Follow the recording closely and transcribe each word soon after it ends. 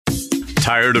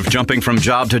Tired of jumping from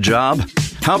job to job?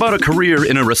 How about a career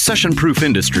in a recession-proof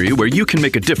industry where you can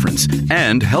make a difference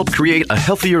and help create a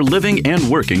healthier living and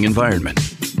working environment?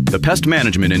 The pest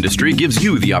management industry gives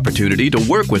you the opportunity to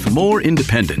work with more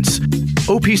independence.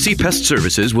 OPC Pest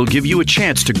Services will give you a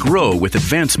chance to grow with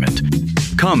advancement.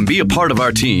 Come be a part of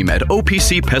our team at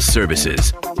OPC Pest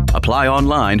Services. Apply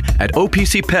online at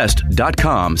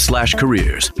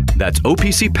opcpest.com/careers. That's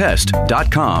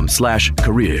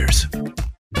opcpest.com/careers.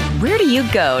 Where do you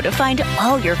go to find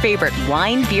all your favorite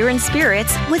wine, beer, and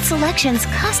spirits with selections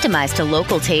customized to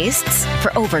local tastes?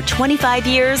 For over 25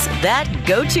 years, that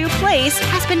go-to place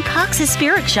has been Cox's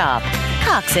Spirit Shop.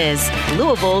 Cox's,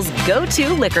 Louisville's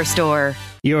go-to liquor store.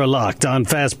 You're locked on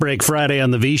Fast Break Friday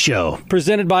on The V Show.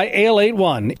 Presented by Ale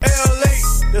 81. Ale 8,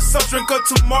 the soft drink of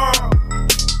tomorrow.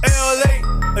 Ale 8,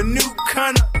 a new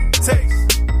kind of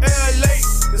taste. Ale 8,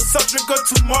 the soft drink of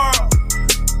tomorrow.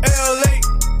 Ale 8.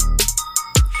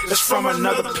 It's from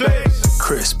another place.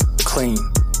 Crisp, clean,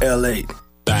 L8.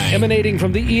 Bang. Emanating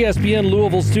from the ESPN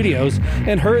Louisville studios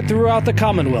and heard throughout the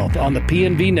Commonwealth on the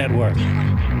PNV network. Who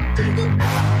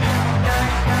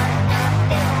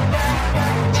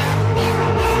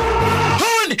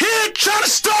in here trying to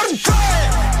start a fight?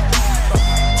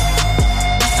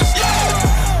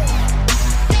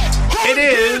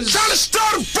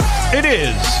 It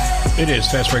is. It is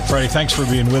Fast Break Friday. Thanks for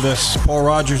being with us. Paul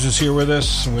Rogers is here with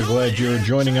us, and we're glad you're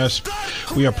joining us.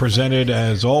 We are presented,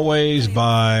 as always,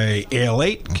 by Ale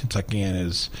 8,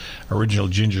 Kentuckiana's original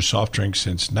ginger soft drink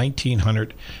since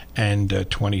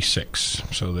 1926.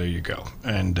 So there you go.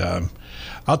 And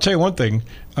I'll tell you one thing.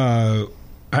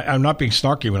 I'm not being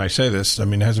snarky when I say this. I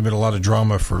mean, there hasn't been a lot of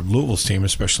drama for Louisville's team,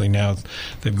 especially now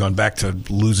they've gone back to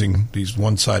losing these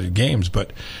one-sided games.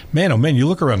 But, man, oh, man, you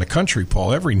look around the country,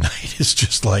 Paul, every night is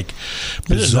just like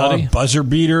bizarre buzzer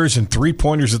beaters and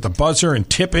three-pointers at the buzzer and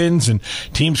tip-ins and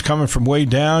teams coming from way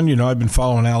down. You know, I've been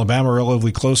following Alabama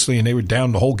relatively closely, and they were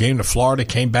down the whole game to Florida,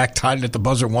 came back, tied it at the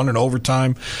buzzer, won in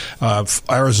overtime.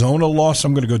 Arizona lost.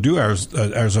 I'm going to go do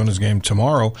Arizona's game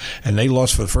tomorrow, and they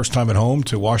lost for the first time at home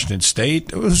to Washington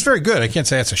State. It was very good. I can't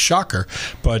say that's a shocker,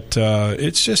 but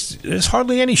there's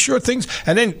hardly any short things.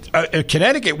 And then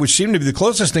Connecticut, which seemed to be the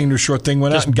closest thing to a short thing,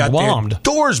 went out and got their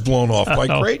doors blown off by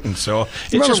Creighton. So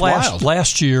it's just wild.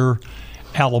 Last year,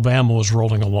 Alabama was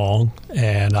rolling along,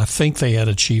 and I think they had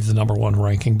achieved the number one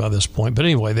ranking by this point. But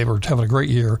anyway, they were having a great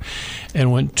year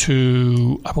and went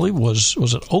to, I believe, was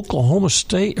it Oklahoma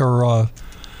State or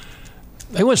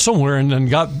they went somewhere and then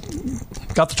got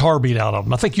the tar beat out of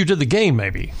them. I think you did the game,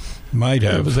 maybe. Might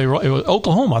have. It was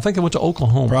Oklahoma. I think they went to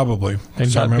Oklahoma. Probably.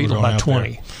 And got beat by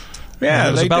 20.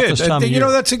 Yeah, they about did. This time you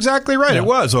know, that's exactly right. Yeah. It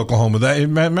was Oklahoma. I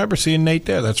remember seeing Nate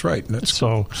there. That's right.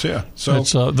 So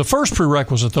it's, the first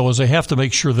prerequisite, though, is they have to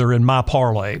make sure they're in my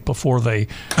parlay before they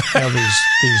have these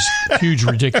huge,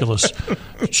 ridiculous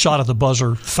shot at the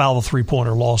buzzer, foul the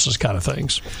three-pointer losses kind of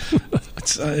things.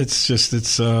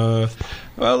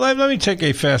 Well, let me take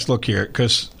a fast look here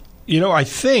because – you know, I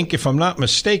think, if I'm not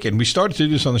mistaken, we started to do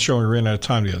this on the show and we ran out of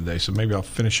time the other day, so maybe I'll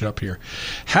finish it up here.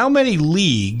 How many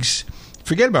leagues –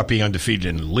 forget about being undefeated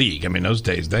in the league. I mean, those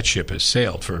days, that ship has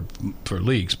sailed for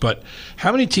leagues. But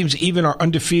how many teams even are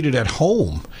undefeated at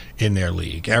home in their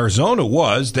league? Arizona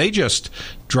was. They just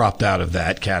dropped out of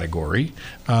that category.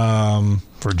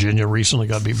 Virginia recently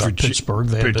got beat by Pittsburgh.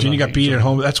 Virginia got beat at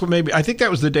home. That's what maybe. I think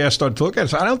that was the day I started to look at it.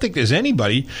 So I don't think there's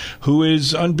anybody who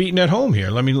is unbeaten at home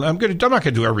here. I'm not going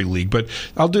to do every league, but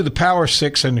I'll do the Power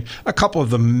Six and a couple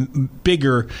of the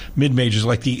bigger mid majors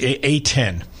like the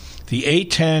A10. The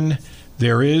A10.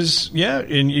 There is,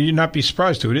 and you'd not be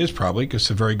surprised who it is probably because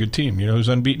it's a very good team. You know who's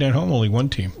unbeaten at home? Only one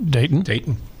team.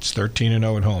 Dayton. It's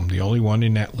 13-0 at home. The only one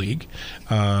in that league.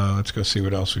 Let's go see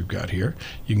what else we've got here.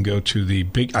 You can go to the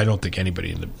big. I don't think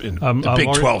anybody in the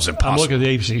Big 12 is impossible. I'm looking at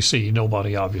the ACC.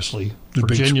 Nobody, obviously.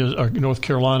 Virginia, North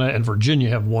Carolina, and Virginia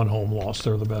have one home loss.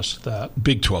 They're the best at that.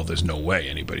 Big 12, there's no way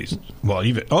anybody's. Well,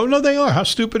 even. Oh no, they are. How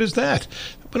stupid is that?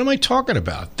 What am I talking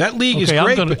about? That league is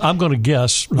great. I'm going to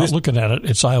guess. Not looking at it,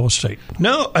 it's Iowa State.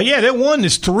 No, that won.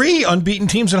 There's 3 unbeaten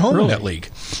teams at home in that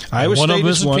league. Iowa State State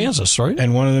is one. Kansas, right?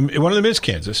 And one of them is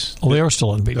Kansas. Oh, they are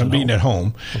still unbeaten. Unbeaten at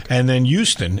home. Okay. And then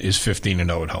Houston is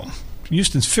 15-0 at home.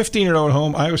 Houston's 15-0 at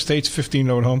home. Iowa State's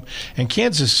 15-0 at home, and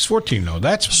Kansas is 14-0.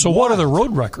 That's so. What are their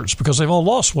road records? Because they've all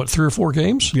lost 3 or 4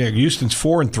 games. Yeah, Houston's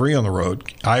 4-3 on the road.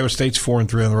 Iowa State's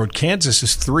 4-3 on the road. Kansas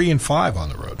is 3-5 on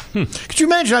the road. Could you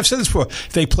imagine? I've said this before.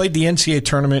 If they played the NCAA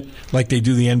tournament like they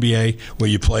do the NBA, where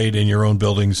you played in your own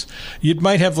buildings, you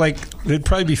might have there'd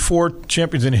probably be 4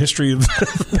 champions in the history of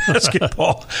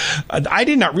basketball. I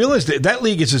did not realize that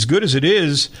league is as good as it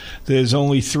is. There's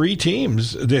only 3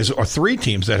 teams. There's 3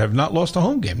 teams that have not lost lost a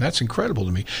home game. That's incredible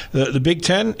to me. The Big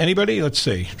Ten, anybody? Let's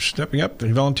see. Stepping up,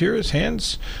 any volunteers?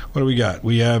 Hands? What do we got?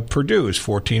 We have Purdue is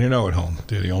 14-0 at home.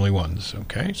 They're the only ones.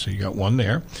 Okay, so you got one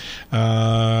there.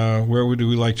 Where would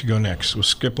we like to go next? We'll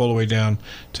skip all the way down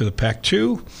to the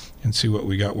Pac-2 and see what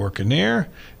we got working there.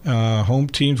 Home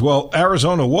teams. Well,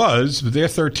 Arizona was, but they're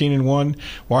 13-1.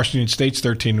 Washington State's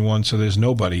 13-1. So there's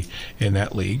nobody in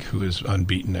that league who is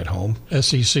unbeaten at home.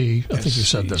 SEC. I think you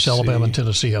said this. Alabama and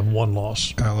Tennessee have one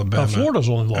loss. Alabama. Florida's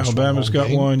only lost Alabama's one got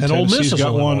game. one. And Tennessee's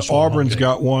got one. Auburn's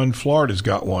got got one. Florida's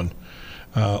got one.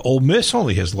 Ole Miss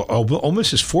only has. Ole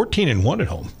Miss is 14-1 at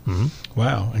home. Mm-hmm.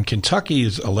 Wow. And Kentucky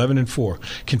is 11-4.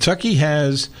 Kentucky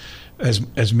has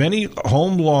as many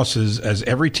home losses as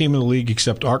every team in the league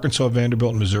except Arkansas,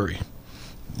 Vanderbilt, and Missouri.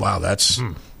 Wow,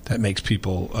 that makes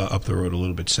people up the road a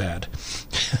little bit sad.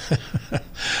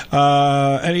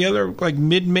 Any other like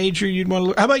mid-major you'd want to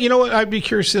look? How about, you know what? I'd be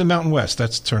curious to see the Mountain West.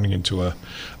 That's turning into a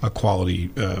quality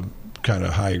kind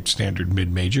of high standard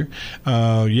mid-major.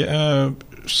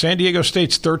 San Diego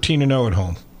State's 13-0 at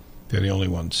home. They're the only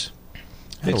ones.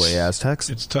 Attaway Aztecs.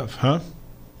 It's tough, huh?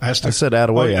 Aztec. I said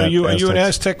Attaway. Are you an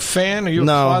Aztec fan? Are you a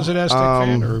closet Aztec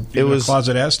fan? Or it was a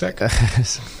closet Aztec?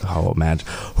 Oh, man.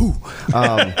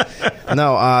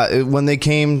 No, when they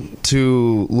came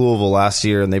to Louisville last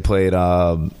year and they played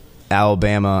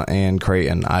Alabama and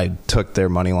Creighton, I took their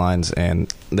money lines,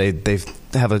 and they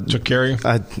have a took care of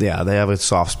you? Yeah, they have a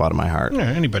soft spot in my heart. Yeah,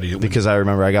 anybody. Because I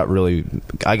remember I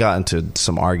got into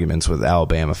some arguments with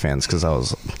Alabama fans because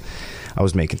I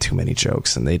was making too many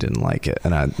jokes and they didn't like it.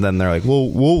 And then they're like, well,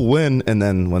 we'll win. And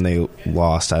then when they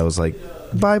lost, I was like,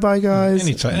 bye-bye, guys.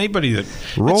 Anytime. Anybody that...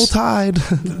 Roll Tide.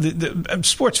 The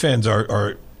sports fans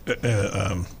are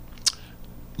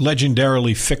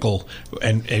legendarily fickle,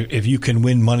 and if you can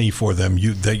win money for them,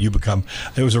 you become.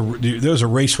 There was a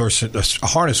racehorse, a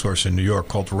harness horse in New York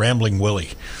called Rambling Willie.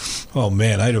 Oh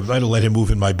man, I'd have let him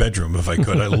move in my bedroom if I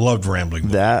could. I loved Rambling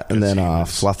Willie. That and then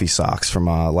Fluffy Socks from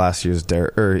last year's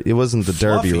it wasn't the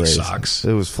Derby race. Socks.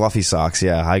 It was Fluffy Socks.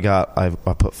 Yeah, I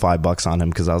put $5 on him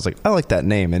because I was like, I like that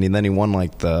name, and then he won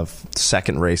like the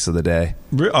second race of the day.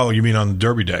 Oh, you mean on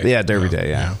Derby Day? Yeah, Derby Day.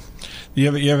 Yeah. You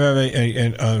ever have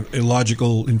an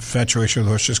illogical infatuation with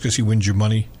the horse just because he wins you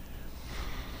money?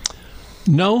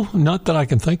 No, not that I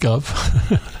can think of.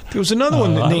 There was another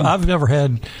one that named... I've never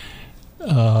had...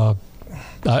 I've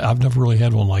never really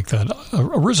had one like that.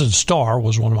 Arisen Star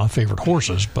was one of my favorite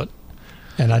horses,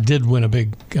 and I did win a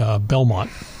big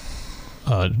Belmont.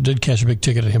 Did catch a big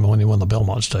ticket at him when he won the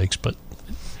Belmont Stakes, but...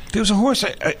 There was a horse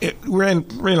ran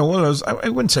one of those. I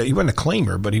wouldn't say he wasn't a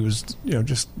claimer, but he was,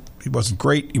 he wasn't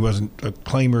great. He wasn't a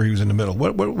claimer. He was in the middle.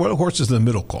 What horse is in the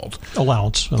middle called?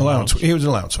 Allowance. He was an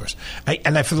allowance horse.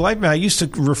 For the life of me, I used to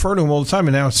refer to him all the time,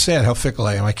 and now it's sad how fickle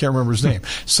I am. I can't remember his name.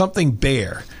 Something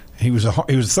Bear. He was a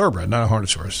thoroughbred, not a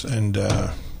harness horse, and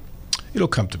it'll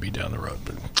come to me down the road.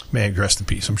 But man, rest in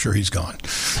peace. I'm sure he's gone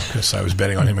because I was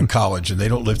betting on him in college, and they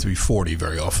don't live to be 40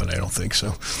 very often. I don't think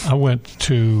so.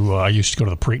 I used to go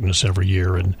to the Preakness every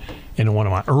year, and in one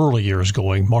of my early years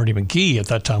going, Marty McGee at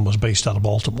that time was based out of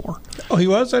Baltimore. Oh, he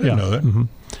was? I didn't know that. Mm-hmm.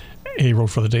 He wrote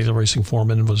for the Daily Racing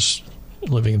Form and was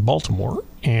living in Baltimore,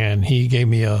 and he gave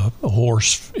me a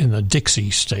horse in the Dixie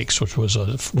Stakes, which was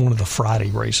one of the Friday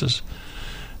races.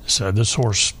 Said this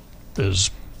horse is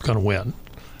going to win.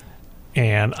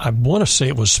 And I want to say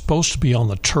it was supposed to be on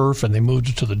the turf, and they moved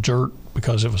it to the dirt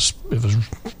because it was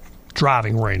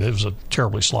driving rain. It was a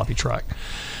terribly sloppy track.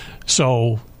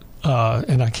 So,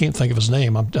 and I can't think of his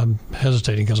name. I'm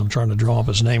hesitating because I'm trying to draw up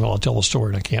his name while I tell the story,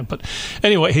 and I can't. But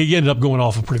anyway, he ended up going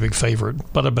off a pretty big favorite,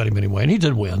 but I bet him anyway, and he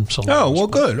did win. Good. Well,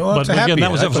 but again,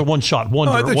 that was a one-shot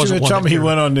wonder. I thought you were telling me he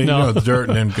went on the dirt,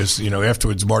 and then because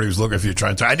afterwards Marty was looking for you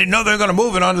trying to. I didn't know they were going to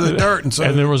move it onto the dirt, and so.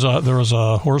 And there was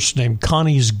a horse named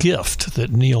Connie's Gift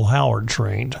that Neil Howard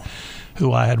trained,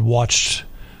 who I had watched.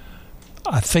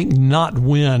 I think not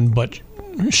win, but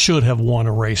should have won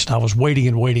a race. And I was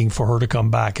waiting for her to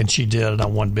come back, and she did, and I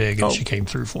won big, and she came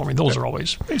through for me. Those are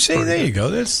always. See, there you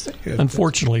go.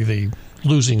 Unfortunately, the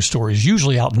losing stories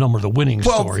usually outnumber the winning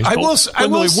stories.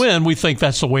 When we win, we think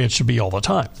that's the way it should be all the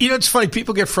time. It's funny.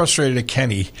 People get frustrated at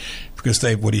Kenny because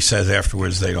what he says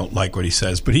afterwards, they don't like what he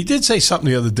says. But he did say something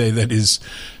the other day that is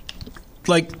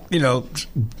like,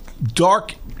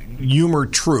 dark humor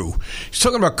true. He's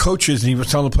talking about coaches, and he was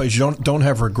telling the players, you don't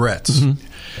have regrets. Mm-hmm.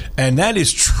 And that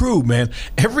is true, man.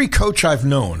 Every coach I've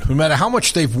known, no matter how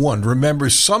much they've won,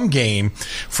 remembers some game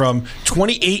from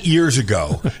 28 years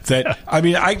ago that, I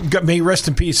mean, may rest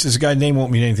in peace, this guy, name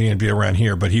won't mean anything to be around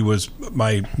here, but he was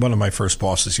one of my first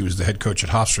bosses. He was the head coach at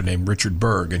Hofstra named Richard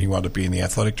Berg, and he wound up being the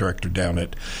athletic director down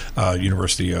at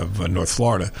University of North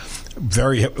Florida.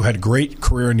 Had a great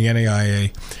career in the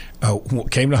NAIA.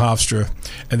 Came to Hofstra,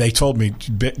 and they told me,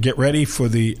 get ready for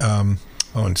the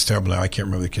it's terrible now. I can't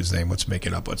remember the kid's name. Let's make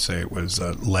it up. Let's say it was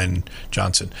Len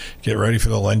Johnson. Get ready for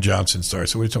the Len Johnson story.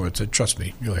 So what are you talking about? I said, trust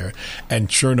me, you'll hear it.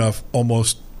 And sure enough,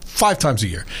 almost 5 times a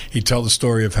year, he'd tell the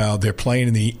story of how they're playing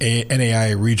in the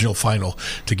NAIA regional final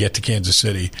to get to Kansas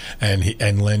City,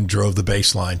 and Len drove the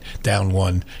baseline down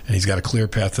 1, and he's got a clear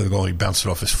path to the goal. He bounced it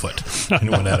off his foot and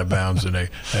it went out of bounds. And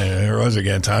there it was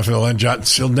again. Time for the Len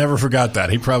Johnson. He'll never forgot that.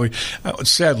 He probably,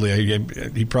 sadly,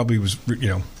 he probably was,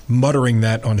 muttering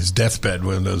that on his deathbed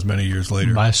one of those many years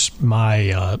later. My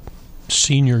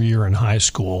senior year in high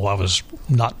school, I was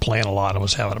not playing a lot. I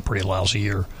was having a pretty lousy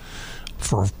year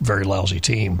for a very lousy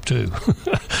team, too.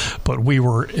 But we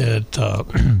were at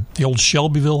the old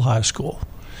Shelbyville High School,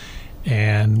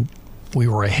 and we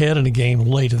were ahead in a game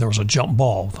late, and there was a jump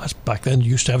ball. Back then,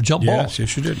 you used to have jump balls.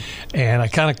 Yes, you did. And I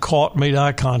kind of made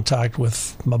eye contact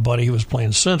with my buddy who was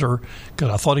playing center because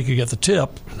I thought he could get the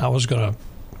tip, and I was going to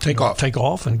take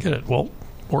off and get it. Well,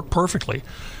 worked perfectly.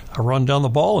 I run down the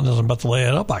ball, and as I'm about to lay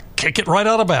it up, I kick it right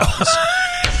out of bounds.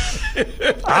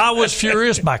 I was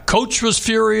furious. My coach was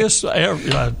furious.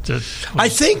 I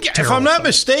think, if I'm not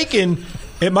mistaken,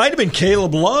 it might have been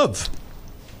Caleb Love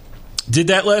did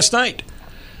that last night.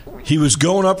 He was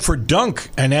going up for dunk,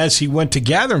 and as he went to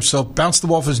gather himself, bounced the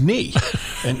ball off his knee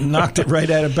and knocked it right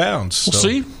out of bounds. Well,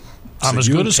 see? I'm as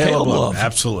good as Caleb Love.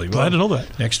 Absolutely. Glad to know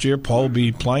that. Next year, Paul will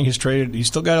be playing his trade. He's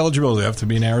still got eligibility. Have to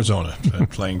be in Arizona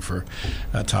playing for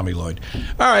Tommy Lloyd.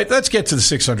 All right, let's get to the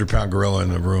 600-pound gorilla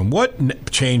in the room. What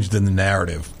changed in the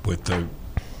narrative with the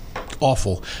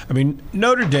awful? I mean,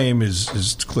 Notre Dame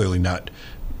is clearly not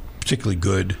particularly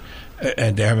good,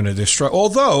 and they're having a destroy.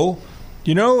 Although,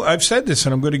 I've said this,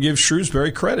 and I'm going to give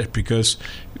Shrewsbury credit because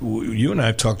you and I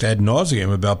have talked ad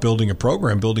nauseum about building a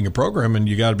program, and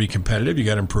you got to be competitive, you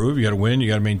got to improve, you got to win, you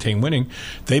got to maintain winning.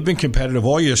 They've been competitive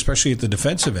all year, especially at the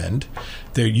defensive end.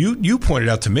 You pointed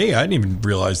out to me, I didn't even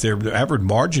realize their average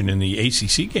margin in the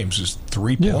ACC games is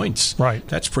 3 points. Right.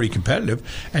 That's pretty competitive.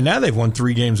 And now they've won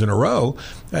 3 games in a row,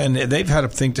 and they've had a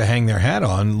thing to hang their hat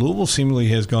on. Louisville seemingly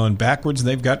has gone backwards, and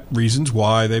they've got reasons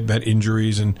why. They've had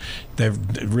injuries, and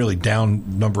they've really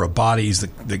down number of bodies.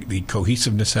 The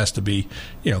cohesiveness has to be,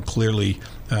 clearly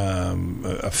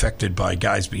affected by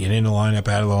guys being in the lineup,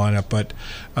 out of the lineup. But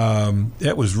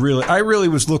I really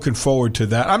was looking forward to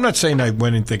that. I'm not saying I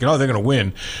went in thinking, they're going to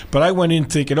win, but I went in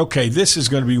thinking, okay, this is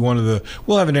going to be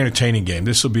we'll have an entertaining game.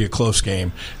 This will be a close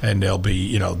game, and there'll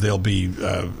be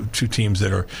 2 teams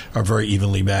that are very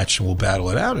evenly matched, and we'll battle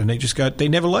it out. And they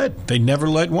never led. They never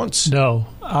led once. No,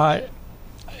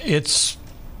 it's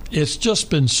just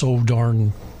been so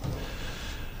darn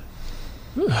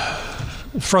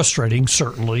frustrating,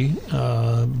 certainly,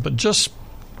 but just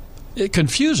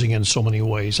confusing in so many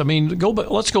ways. I mean,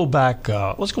 let's go back.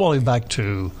 Let's go all the way back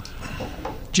to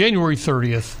January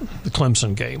 30th, the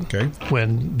Clemson game,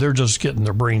 when they're just getting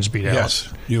their brains beat out.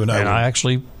 Yes, you and I. And I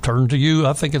actually turned to you,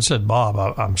 I think, and said, Bob,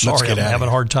 I'm sorry, I'm having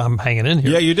a hard time hanging in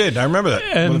here. Yeah, you did. I remember that.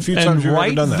 And, a few times you've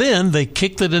ever done that. Then they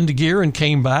kicked it into gear and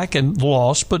came back and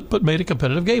lost, but made a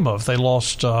competitive game of it. They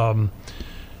lost.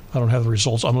 I don't have the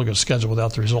results. I'm looking at the schedule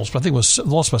without the results, but I think it was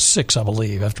lost by 6, I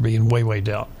believe, after being way, way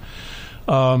down.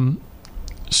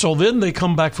 So then they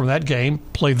come back from that game,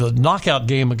 play the knockout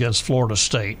game against Florida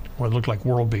State, where they looked like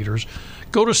world beaters,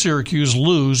 go to Syracuse,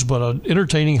 lose, but an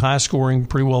entertaining, high-scoring,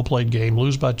 pretty well-played game,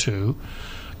 lose by 2,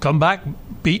 come back,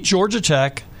 beat Georgia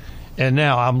Tech, and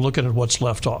now I'm looking at what's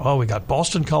left off. Oh, we got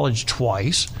Boston College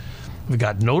twice. We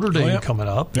got Notre Dame coming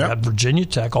up. We got Virginia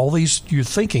Tech. All these, you're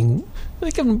thinking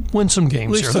they can win some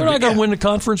games here. They're not going to win the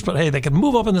conference, but, hey, they can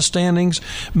move up in the standings,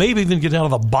 maybe even get down to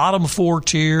the bottom 4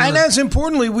 tier. And as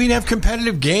importantly, we'd have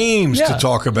competitive games to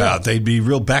talk about. They'd be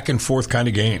real back-and-forth kind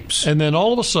of games. And then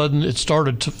all of a sudden it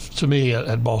started to me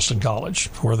at Boston College,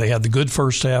 where they had the good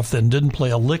first half, then didn't play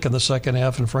a lick in the second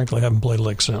half, and frankly haven't played a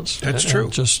lick since. That's true.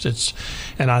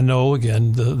 And I know,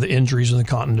 again, the injuries and the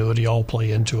continuity all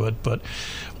play into it, but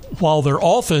while their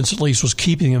offense at least was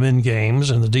keeping them in games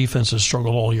and the defense has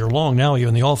struggled all year long, now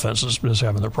even the offense is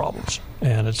having their problems.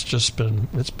 And it's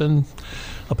been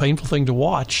a painful thing to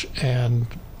watch. And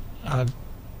I've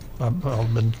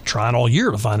been trying all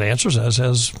year to find answers, as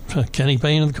has Kenny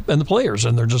Payne and the players.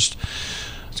 And they're just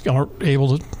aren't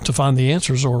able to find the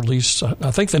answers, or at least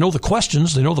I think they know the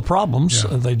questions, they know the problems,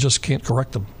 they just can't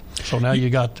correct them. So now you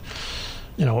got,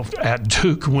 at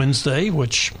Duke Wednesday,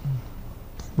 which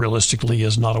realistically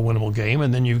is not a winnable game,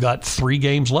 and then you've got 3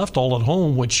 games left all at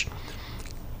home, which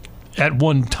at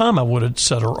one time I would have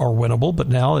said are winnable, but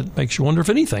now it makes you wonder if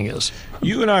anything is.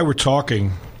 You and I were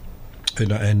talking,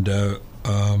 and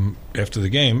after the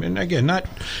game, and again, not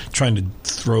trying to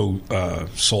throw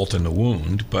salt in the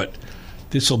wound, but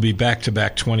this will be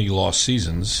back-to-back 20-loss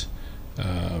seasons.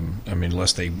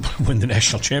 Unless they win the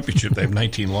national championship, they have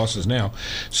 19 losses now.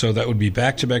 So that would be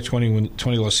back-to-back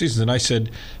 20-loss seasons. And I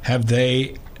said,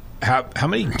 how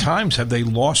many times have they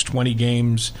lost 20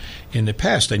 games in the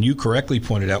past? And you correctly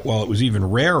pointed out, well, it was even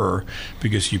rarer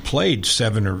because you played 6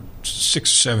 or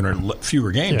 7 or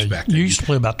fewer games back then. You used to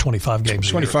play about 25 games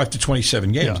 25 to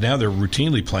 27 games. Yeah. Now they're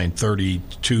routinely playing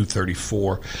 32,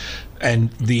 34.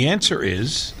 And the answer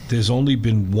is there's only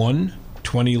been one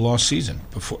 20-loss season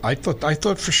before. I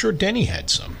thought for sure Denny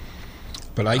had some,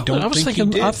 but I don't think he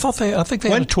did. I think they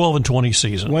had a 12-20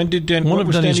 season. When did Denny? What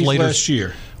was Denny's last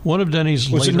year? One of Denny's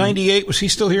was it 98? Was he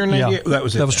still here in 98? Yeah. That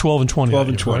was it. That was 12-20.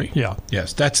 12-20. Right? Yeah.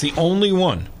 Yes, that's the only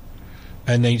one.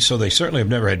 And they certainly have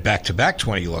never had back-to-back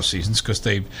 20-loss seasons because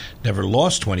they've never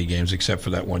lost 20 games except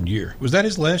for that one year. Was that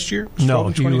his last year? No,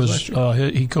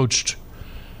 he coached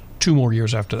 2 more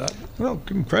years after that. Well,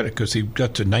 give him credit because he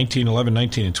got to 19, 11,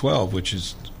 19, and 12, which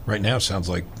is right now sounds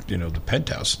like the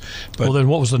penthouse. But well, then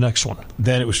what was the next one?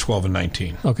 Then it was 12 and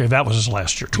 19. Okay, that was his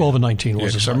last year. 12 and 19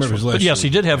 was his last year. But yes, he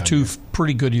did have 2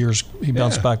 pretty good years. He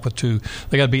bounced back with 2.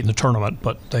 They got beat in the tournament,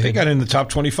 but they got in the top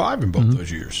 25 in both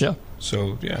those years. Yeah.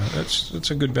 So that's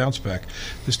a good bounce back.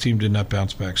 This team did not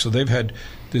bounce back. So they're going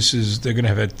to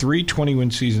have had 3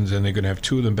 20-win seasons, and they're going to have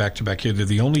 2 of them back-to-back here. They're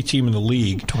the only team in the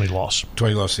league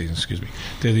 20-loss seasons. Excuse me.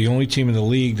 They're the only team in the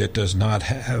league that does not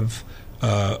have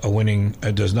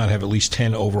does not have at least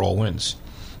 10 overall wins.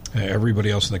 Everybody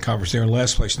else in the conference, they're in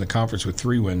last place in the conference with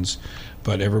 3 wins,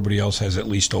 but everybody else has at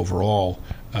least overall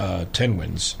 10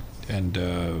 wins. And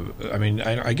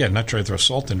again, not trying to throw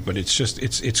salt in it, but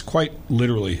it's quite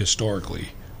literally historically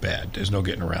bad. There's no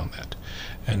getting around that.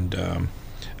 And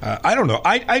I don't know.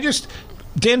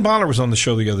 Dan Bonner was on the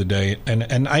show the other day,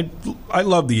 and I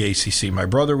love the ACC. My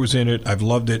brother was in it. I've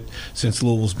loved it since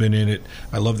Louisville's been in it.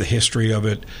 I love the history of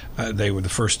it. They were the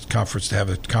first conference to have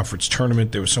a conference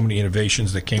tournament. There were so many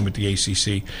innovations that came with the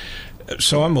ACC.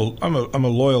 So I'm a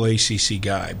loyal ACC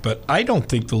guy, but I don't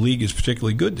think the league is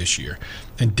particularly good this year.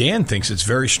 And Dan thinks it's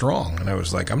very strong. And I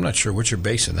was like, I'm not sure what you're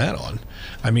basing that on.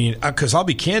 I mean, because I'll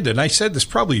be candid, and I said this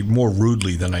probably more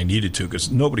rudely than I needed to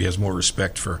because nobody has more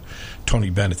respect for Tony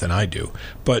Bennett than I do.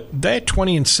 But they're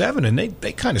 20-7, and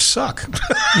they kind of suck.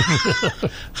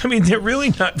 I mean, they're really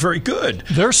not very good.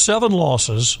 Their 7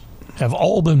 losses have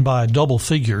all been by double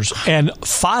figures, and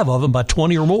 5 of them by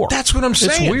 20 or more. That's what I'm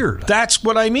saying. It's weird. That's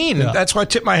what I mean. Yeah. That's why I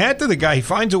tip my hat to the guy. He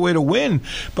finds a way to win,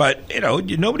 but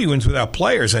nobody wins without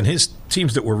players, and his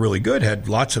teams that were really good had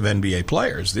lots of NBA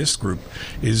players. This group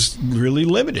is really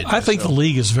limited. I think the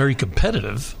league is very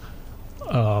competitive,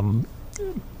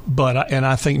 but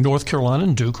I think North Carolina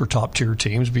and Duke are top-tier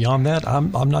teams. Beyond that,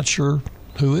 I'm not sure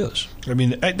who is. I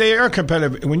mean, they are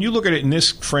competitive. When you look at it in this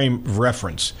frame of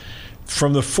reference,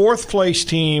 from the 4th place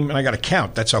team, and I got to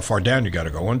count, that's how far down you got to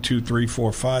go. 1, 2, 3,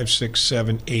 4, 5, 6,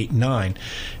 7, 8, 9.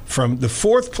 From the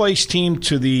 4th place team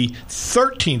to the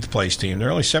 13th place team,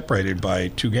 they're only separated by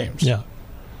 2 games. Yeah.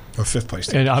 Or 5th place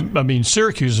team. And I mean,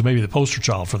 Syracuse is maybe the poster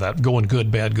child for that, going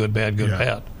good, bad, good, bad, good,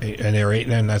 bad. And they're 8,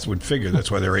 and that's what figure. That's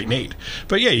why they're 8-8.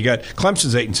 But yeah, you got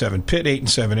Clemson's 8-7, Pitt 8-7,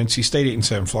 NC State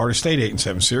 8-7, Florida State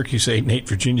 8-7, Syracuse 8-8,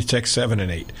 Virginia Tech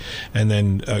 7-8, and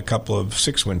then a couple of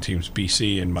 6-win teams,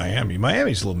 BC and Miami.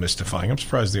 Miami's a little mystifying. I'm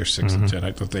surprised they're 6-10.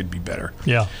 I thought they'd be better.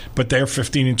 Yeah, but they're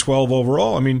 15-12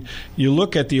 overall. I mean, you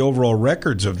look at the overall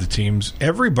records of the teams.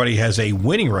 Everybody has a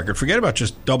winning record. Forget about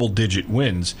just double-digit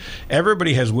wins.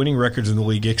 Everybody has winning records in the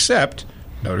league except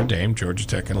Notre Dame, Georgia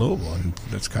Tech, and Louisville, and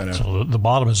that's kind of so the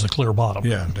bottom is the clear bottom.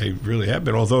 Yeah, they really have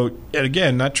been. Although, and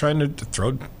again, not trying to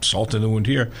throw salt in the wound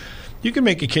here, you can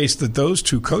make a case that those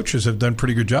 2 coaches have done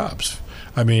pretty good jobs.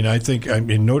 I mean,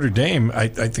 in Notre Dame, I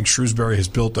think Shrewsbury has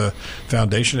built a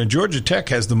foundation, and Georgia Tech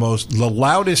has the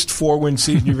loudest 4-win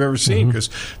season you've ever seen because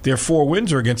their 4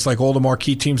 wins are against like all the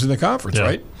marquee teams in the conference,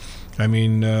 right? I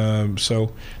mean,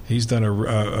 so he's done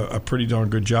a pretty darn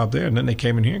good job there. And then they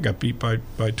came in here and got beat by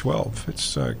 12.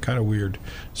 It's kind of weird.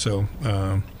 So,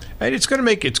 and it's going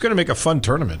to make a fun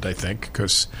tournament, I think,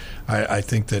 because I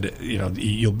think that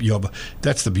you'll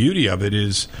that's the beauty of it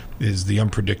is the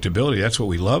unpredictability. That's what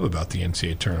we love about the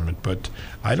NCAA tournament. But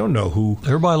I don't know who.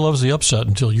 Everybody loves the upset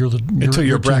until your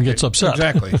team gets upset.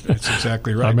 Exactly, that's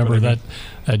exactly right. I remember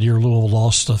that year Louisville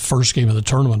lost the first game of the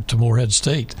tournament to Morehead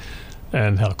State,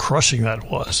 and how crushing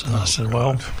that was. And I said,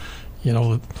 well,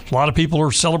 a lot of people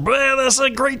are celebrating, man, that's a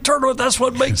great tournament. That's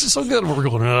what makes it so good. We're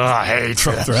going, I hate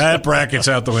that. Bracket's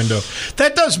out the window.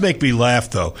 That does make me laugh,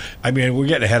 though. I mean, we're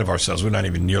getting ahead of ourselves. We're not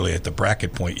even nearly at the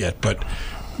bracket point yet. But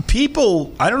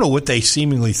people, I don't know what they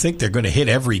seemingly think they're going to hit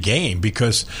every game,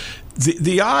 because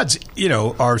the odds,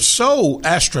 are so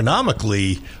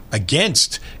astronomically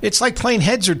against. It's like playing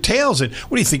heads or tails. And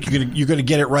what do you think you're going to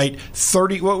get it right?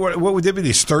 30. What would there be?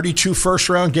 These 32 first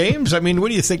round games. I mean, what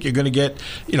do you think you're going to get?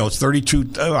 It's 32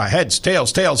 heads,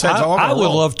 tails, heads. I would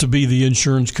love to be the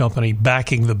insurance company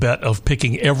backing the bet of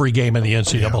picking every game in the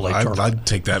NCAA tournament. I'd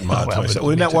take that mod myself.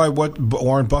 Isn't that why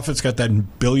Warren Buffett's got that $1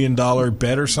 billion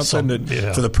bet or something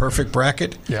for the perfect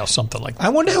bracket? Yeah, something like that. I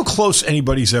wonder how close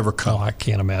anybody's ever come. Oh, I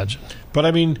can't imagine. But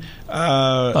I mean,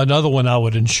 another one I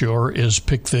would insure is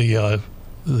pick the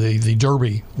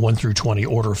Derby 1 through 20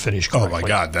 order finish correctly. Oh my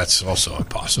God, that's also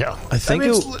impossible. Yeah, I think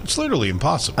it's literally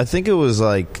impossible. I think it was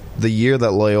like the year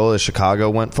that Loyola Chicago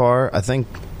went far. I think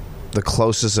the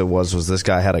closest it was this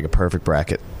guy had like a perfect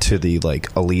bracket to the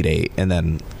Elite Eight, and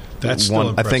then that's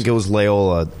one. I think it was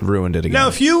Loyola ruined it again. Now,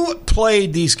 if you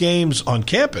played these games on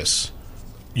campus,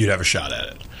 you'd have a shot at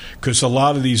it. Because a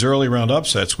lot of these early round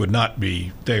upsets would not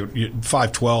be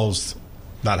 5-12s,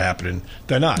 not happening.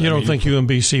 They're not. You don't think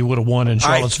UMBC would have won in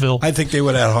Charlottesville? I think they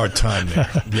would have had a hard time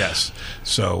there. Yes.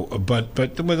 So, but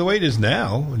the way it is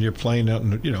now, when you're playing out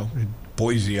in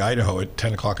Boise, Idaho at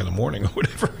 10 o'clock in the morning or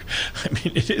whatever, I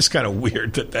mean, it is kind of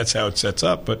weird that's how it sets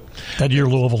up. But that year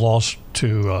Louisville lost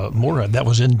to Morehead. That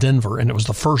was in Denver, and it was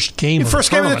the first game of the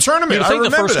tournament. I think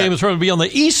the first that. game of the tournament would be on the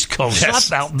East Coast, yes.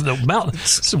 not out the mountain.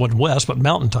 It wasn't West, but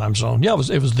Mountain Time Zone. Yeah, it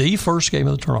was the first game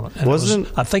of the tournament. And it was,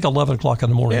 I think, 11 o'clock in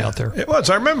the morning out there. It was.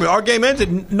 I remember our game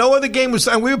ended. No other game was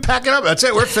done. We were packing up. That's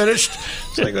it. We're finished.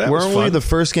 Weren't we the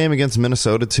first game against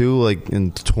Minnesota too,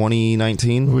 in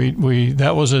 2019? We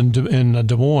that was in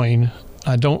Des Moines.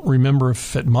 I don't remember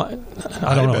if it might.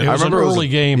 I don't know. It was an early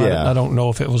game. Yeah. I don't know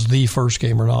if it was the first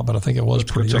game or not, but I think it was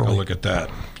pretty early. Let's take a look at that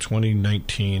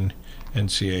 2019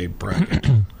 NCAA bracket.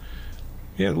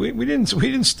 Yeah, we didn't.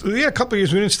 Yeah, a couple of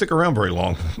years we didn't stick around very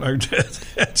long.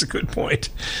 That's a good point.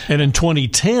 And in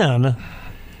 2010,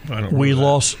 we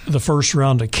lost the first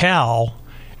round to Cal.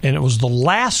 And it was the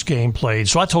last game played,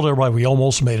 so I told everybody we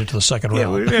almost made it to the second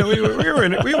round. We were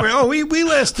in it. We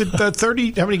lasted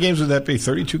 30. How many games would that be?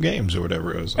 32 games or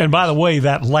whatever it was. And by the way,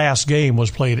 that last game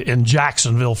was played in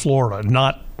Jacksonville, Florida,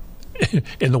 not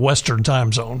in the Western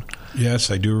time zone. Yes,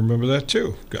 I do remember that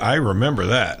too. I remember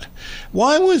that.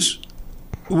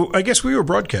 I guess we were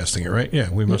broadcasting it, right? Yeah,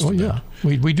 we must have been. Yeah,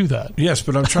 we do that. Yes,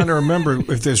 but I'm trying to remember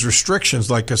if there's restrictions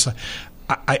like this.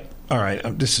 All right,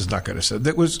 this is not going to say.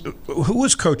 Who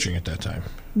was coaching at that time?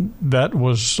 That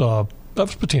was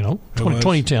Pitino,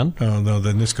 2010. Oh, no,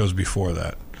 then this goes before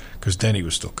that because Denny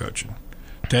was still coaching.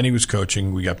 Denny was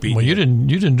coaching. We got beaten. Well, you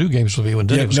didn't do games with me when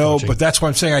Denny was coaching. No, but that's why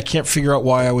I'm saying I can't figure out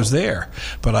why I was there.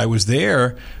 But I was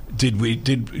there.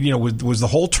 Was the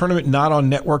whole tournament not on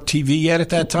network TV yet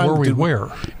at that time?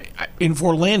 Where? In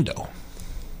Orlando.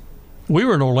 We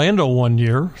were in Orlando one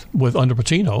year under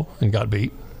Pitino and got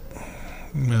beat.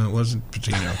 No, it wasn't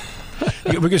Pitino.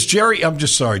 Because Jerry, I'm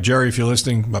just sorry. Jerry, if you're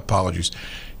listening, my apologies.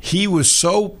 He was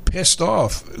so pissed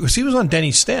off because he was on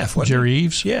Denny's staff. Jerry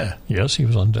Eves? Yeah. Yes, he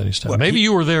was on Denny's staff. Maybe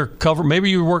you were there maybe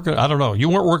you were working. I don't know. You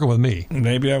weren't working with me.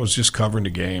 Maybe I was just covering the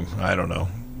game. I don't know.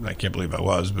 I can't believe I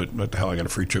was, but what the hell, I got a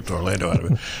free trip to Orlando out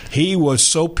of it. He was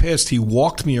so pissed, he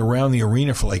walked me around the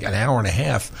arena for like an hour and a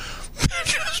half.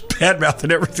 Just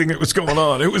bad-mouthing everything that was going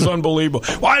on. It was unbelievable.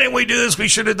 Why didn't we do this? We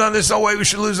should have done this. No way. We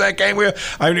should lose that game.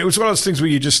 I mean, it was one of those things where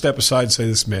you just step aside and say,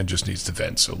 this man just needs to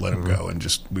vent, so let him go. And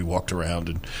we walked around,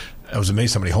 and I was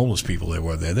amazed how many homeless people there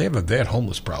were there. They have a bad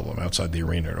homeless problem outside the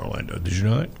arena in Orlando. Did you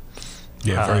know that?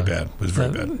 Yeah, very bad. It was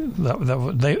very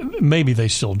bad. Maybe they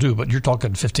still do, but you're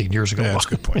talking 15 years ago. Yeah, that's a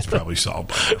good point. It's probably solved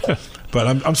by now. But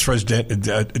I'm surprised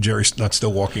Jerry's not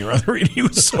still walking around the arena. He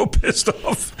was so pissed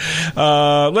off.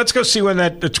 Let's go see when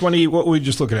what were we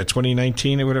just looking at,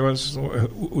 2019 or what it was?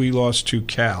 We lost to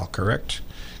Cal, correct?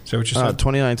 Is that what you said?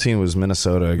 2019 was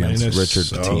Minnesota against Richard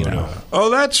Pitino. Oh,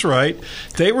 that's right.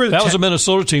 That was a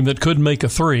Minnesota team that couldn't make a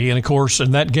three, and of course,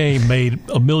 in that game made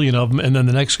a million of them, and then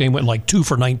the next game went like 2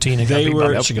 for 19 and got beat by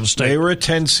Michigan State. They were a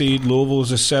 10 seed. Louisville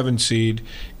was a 7 seed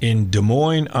in Des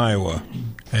Moines, Iowa,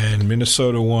 and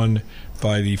Minnesota won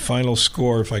by the final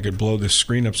score. If I could blow this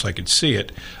screen up so I could see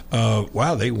it.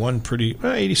 Wow, they won pretty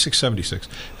 86-76,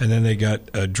 and then they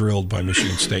got drilled by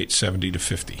Michigan State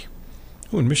 70-50.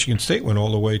 Oh, and Michigan State went all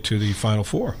the way to the Final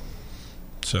Four.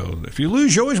 So if you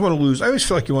lose, you always want to lose. I always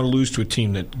feel like you want to lose to a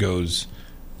team that goes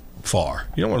far.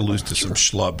 You don't want to lose to some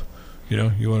schlub. You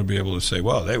know, you want to be able to say,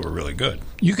 well, they were really good.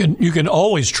 You can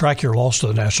always track your loss to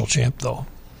the national champ, though.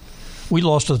 We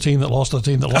lost to the team that lost to the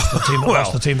team that lost to the team that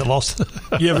lost to the team that lost.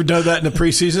 You ever done that in the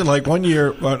preseason? Like one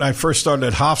year when I first started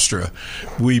at Hofstra,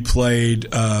 we played.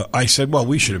 I said, "Well,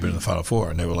 we should have been in the Final Four,"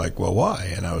 and they were like, "Well,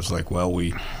 why?" And I was like, "Well,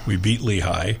 we beat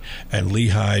Lehigh, and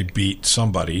Lehigh beat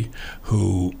somebody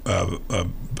who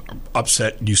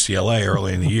upset UCLA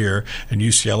early in the year, and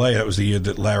UCLA. That was the year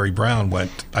that Larry Brown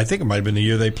went. I think it might have been the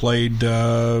year they played.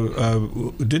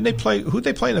 Didn't they play? Who did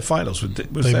they play in the finals?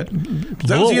 That was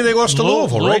the year they lost to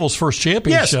Louisville, right? Louisville's first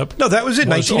championship. Yes. No, that was it.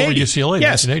 1980. UCLA.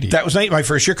 Yes, 1980. that was my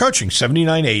first year coaching.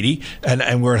 79-80,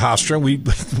 and we're at Hofstra.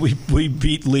 We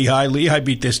beat Lehigh. Lehigh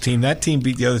beat this team. That team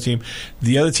beat the other team.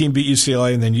 The other team beat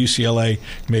UCLA, and then UCLA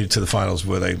made it to the finals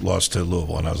where they lost to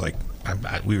Louisville. And I was like,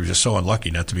 we were just so unlucky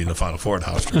not to be in the Final Four at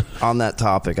Hofstra. On that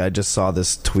topic, I just saw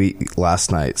this tweet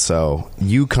last night. So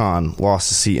UConn lost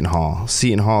to Seton Hall.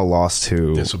 Seton Hall lost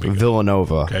to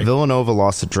Villanova. Okay. Villanova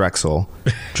lost to Drexel.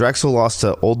 Drexel lost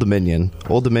to Old Dominion.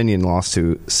 Old Dominion lost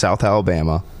to South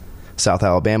Alabama. South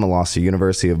Alabama lost to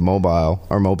University of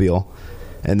Mobile.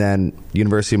 And then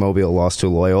University of Mobile lost to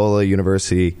Loyola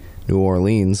University, New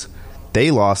Orleans. They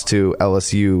lost to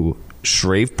LSU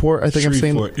Shreveport, I think I'm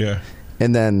saying. Shreveport, yeah.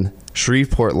 And then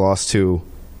Shreveport lost to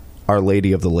Our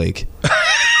Lady of the Lake.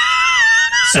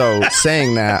 So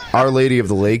saying that, Our Lady of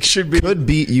the Lake could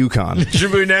beat UConn.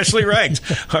 Should be nationally ranked.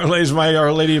 Our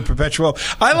Lady of Perpetual.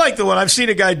 I like the one. I've seen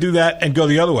a guy do that and go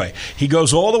the other way. He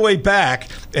goes all the way back,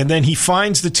 and then he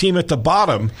finds the team at the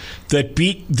bottom that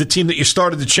beat the team that you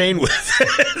started the chain with.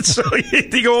 So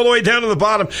you go all the way down to the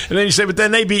bottom, and then you say, but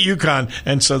then they beat UConn.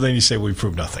 And so then you say, well, we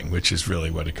proved nothing, which is really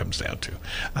what it comes down to.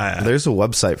 There's a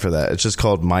website for that. It's just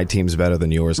called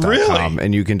myteamsbetterthanyours.com. Really?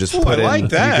 And you can just put in, you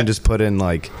can just put in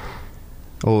like,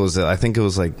 what was it? I think it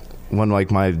was like one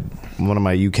of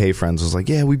my UK friends was like,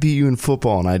 yeah, we beat you in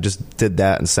football, and I just did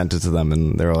that and sent it to them,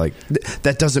 and they were like,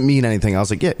 that doesn't mean anything. I was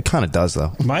like, yeah, it kind of does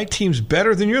though. My team's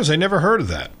better than yours. I never heard of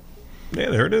that. Yeah,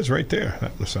 there it is right there.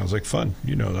 That sounds like fun.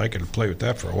 You know, I could play with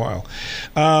that for a while.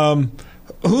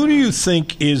 Who do you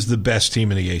think is the best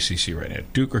team in the ACC right now,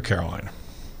 Duke or Carolina?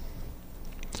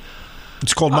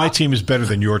 It's called My Team is Better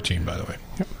Than Your Team, by the way.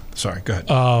 Sorry, go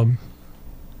ahead.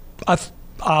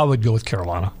 I would go with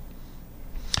Carolina.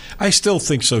 I still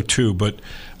think so, too, but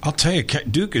I'll tell you,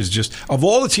 Duke is just, of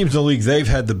all the teams in the league, they've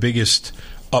had the biggest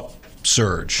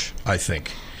upsurge, I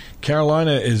think.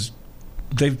 Carolina is,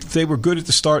 they were good at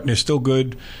the start, and they're still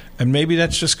good, and maybe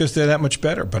that's just because they're that much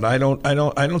better, but I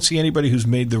don't see anybody who's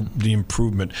made the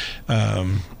improvement.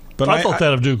 But I thought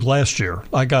that of Duke last year.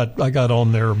 I got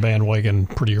on their bandwagon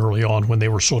pretty early on when they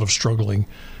were sort of struggling,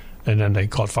 and then they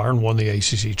caught fire and won the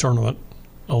ACC tournament.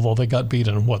 Although they got beat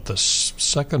in, the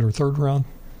second or third round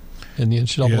in the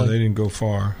NCAA? Yeah, they didn't go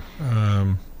far.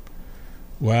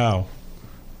 Wow.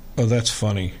 Oh, that's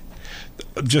funny.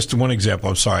 Just one example.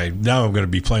 I'm sorry. Now I'm going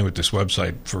to be playing with this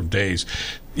website for days.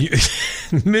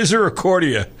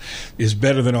 Misericordia is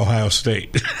better than Ohio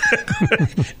State.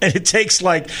 And it takes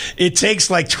like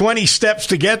 20 steps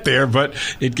to get there, but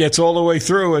it gets all the way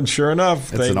through, and sure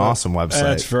enough. It's an awesome website.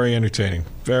 That's very entertaining.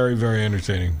 Very, very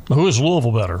entertaining. Who is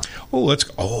Louisville better?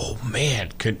 Oh,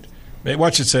 man.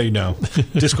 Watch it say no.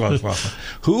 Disqualified.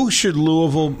 Who should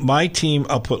Louisville, my team,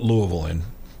 I'll put Louisville in.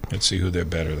 Let's see who they're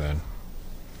better than.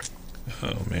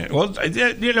 Oh, man. Well,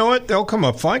 you know what? They'll come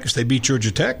up fine because they beat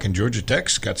Georgia Tech, and Georgia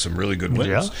Tech's got some really good wins.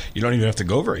 Yeah. You don't even have to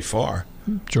go very far.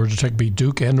 Georgia Tech beat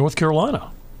Duke and North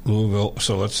Carolina. Louisville,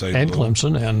 so let's say. And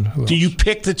Clemson, and who else? Do you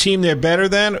pick the team they're better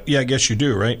than? Yeah, I guess you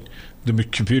do, right? The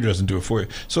computer doesn't do it for you.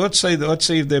 So let's say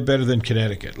if they're better than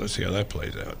Connecticut. Let's see how that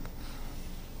plays out.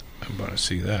 I'm going to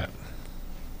see that.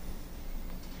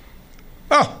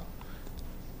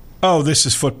 Oh, this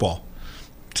is football.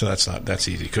 So that's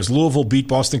easy because Louisville beat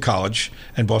Boston College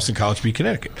and Boston College beat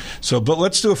Connecticut. So, but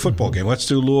let's do a football game. Let's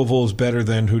do Louisville is better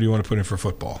than who do you want to put in for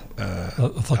football? I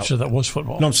thought you said that was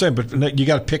football. No, I'm saying, but you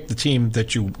got to pick the team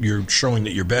that you're showing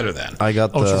that you're better than. I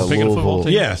got the so Louisville.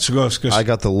 Yeah, so go. I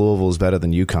got the Louisville is better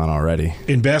than UConn already.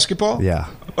 In basketball? Yeah.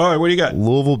 All right, what do you got?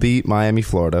 Louisville beat Miami,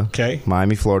 Florida. Okay.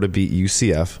 Miami, Florida beat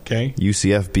UCF. Okay.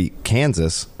 UCF beat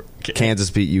Kansas. Okay. Kansas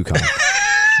beat UConn.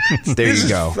 There you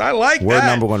go. I like We're that.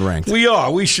 number one ranked. We are.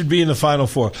 We should be in the Final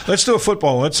Four. Let's do a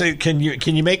football. Let's say, can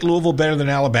you make Louisville better than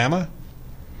Alabama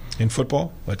in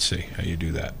football? Let's see how you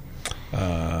do that.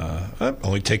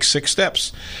 Only takes 6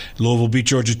 steps. Louisville beat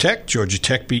Georgia Tech. Georgia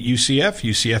Tech beat UCF.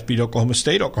 UCF beat Oklahoma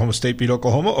State. Oklahoma State beat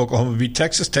Oklahoma. Oklahoma beat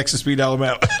Texas. Texas beat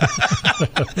Alabama.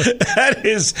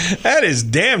 That is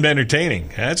damned entertaining.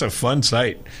 That's a fun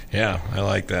sight. Yeah, I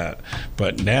like that.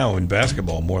 But now in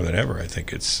basketball more than ever, I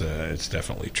think it's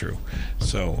definitely true.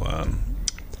 So.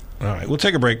 All right, we'll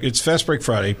take a break. It's Fast Break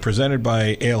Friday, presented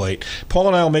by Ale8. Paul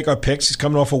and I will make our picks. He's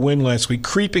coming off a win last week,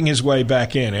 creeping his way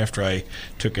back in after I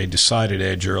took a decided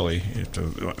edge early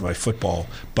into my football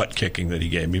butt kicking that he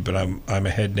gave me. But I'm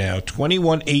ahead now,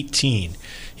 21-18.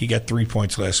 He got 3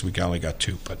 points last week. I only got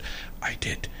 2, but I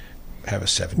did have a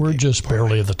 7. We're just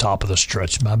barely at the top of the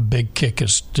stretch. My big kick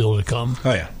is still to come.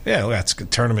 Oh yeah, well, that's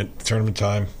good. Tournament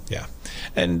time. Yeah.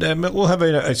 And we'll have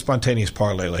a spontaneous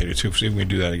parlay later, too. See if we can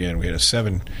do that again. We had a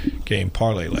 7-game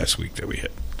parlay last week that we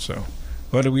hit. So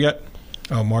what do we got?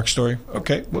 Oh, Mark's story?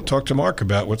 Okay, we'll talk to Mark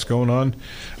about what's going on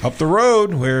up the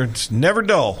road where it's never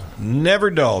dull. Never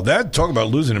dull. Talk about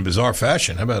losing in bizarre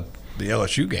fashion. How about the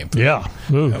LSU game? Yeah.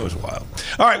 Ooh. That was wild.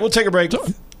 All right, we'll take a break. Go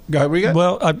ahead, what do you got?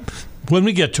 Well, when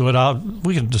we get to it,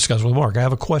 we can discuss with Mark. I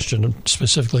have a question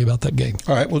specifically about that game.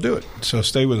 All right, we'll do it. So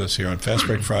stay with us here on Fast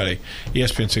Break Friday,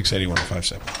 ESPN 680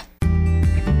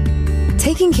 1057.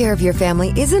 Taking care of your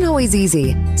family isn't always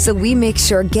easy, so we make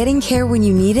sure getting care when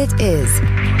you need it is.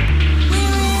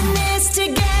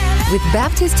 With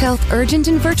Baptist Health Urgent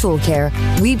and Virtual Care,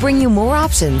 we bring you more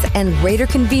options and greater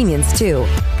convenience, too.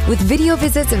 With video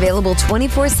visits available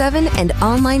 24/7 and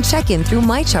online check-in through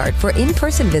MyChart for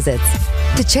in-person visits.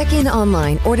 To check in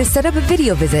online or to set up a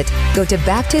video visit, go to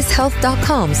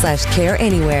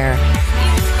baptisthealth.com/careanywhere.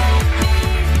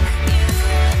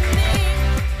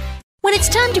 When it's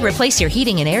time to replace your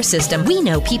heating and air system, we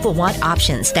know people want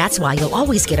options. That's why you'll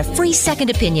always get a free second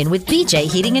opinion with BJ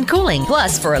Heating and Cooling.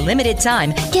 Plus, for a limited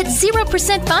time, get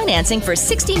 0% financing for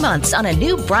 60 months on a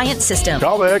new Bryant system.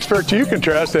 Call the experts you can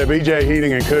trust at BJ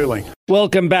Heating and Cooling.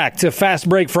 Welcome back to Fast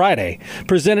Break Friday,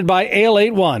 presented by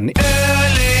Ale8One. LA,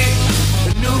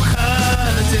 a new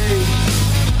kind of day.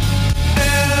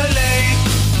 LA,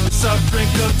 the soft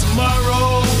drink of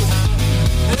tomorrow.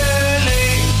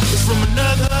 LA, it's from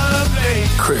another place.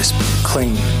 Crisp,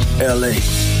 clean, LA.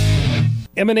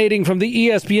 Emanating from the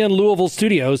ESPN Louisville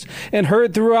studios and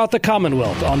heard throughout the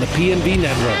Commonwealth on the PNV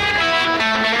network.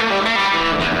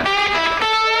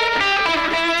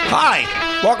 Hi,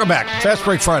 welcome back. Fast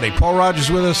Break Friday. Paul Rogers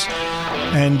with us,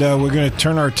 and we're going to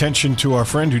turn our attention to our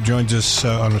friend who joins us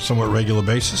on a somewhat regular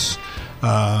basis.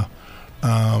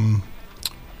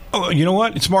 Oh, you know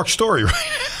what? It's Mark's story, right?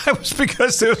 It was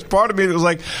because there was part of me that was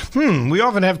like, we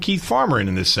often have Keith Farmer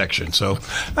in this section, so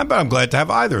I'm glad to have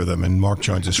either of them, and Mark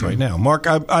joins us right now. Mark,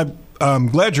 I'm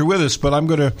glad you're with us, but I'm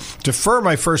going to defer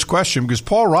my first question because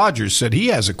Paul Rogers said he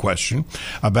has a question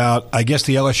about, I guess,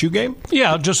 the LSU game?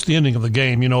 Yeah, just the ending of the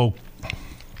game. You know,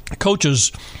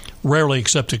 coaches rarely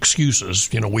accept excuses.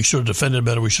 You know, we should have defended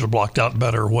better, we should have blocked out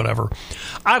better, or whatever.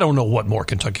 I don't know what more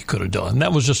Kentucky could have done.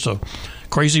 That was just a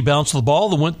crazy bounce of the ball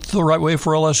that went the right way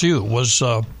for LSU. Was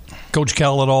Coach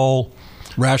Cal at all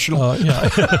rational? Yeah.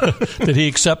 Did he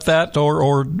accept that,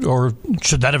 or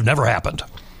should that have never happened?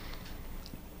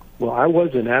 Well, I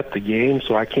wasn't at the game,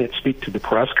 so I can't speak to the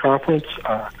press conference.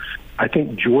 I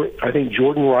think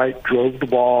Jordan Wright drove the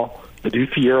ball. Adu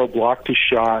Fierro blocked his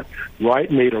shot. Wright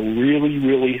made a really,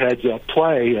 really heads-up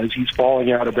play. As he's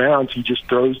falling out of bounds, he just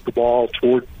throws the ball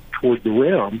toward the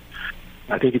rim.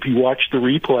 I think if you watch the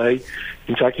replay,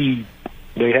 Kentucky,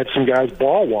 they had some guys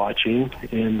ball watching,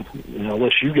 and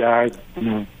LSU guy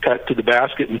cut to the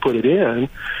basket and put it in.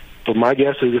 But my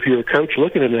guess is if you're a coach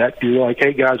looking at that, you're like,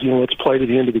 hey guys, let's play to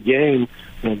the end of the game.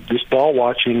 This ball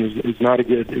watching is not a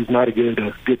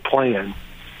good plan.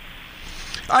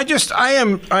 I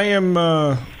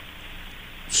am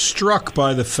struck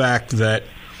by the fact that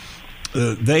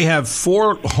they have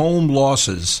 4 home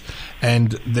losses,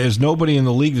 and there's nobody in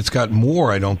the league that's got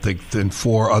more, I don't think, than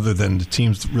 4 other than the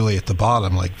teams really at the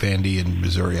bottom, like Vandy and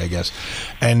Missouri, I guess.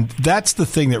 And that's the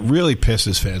thing that really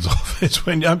pisses fans off. It's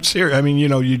when, I'm serious, I mean, you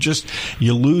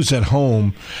lose at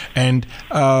home. And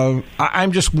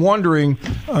I'm just wondering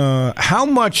how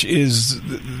much there's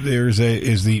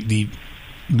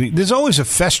always a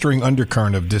festering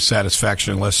undercurrent of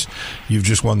dissatisfaction unless you've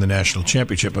just won the national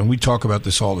championship. And we talk about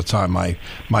this all the time,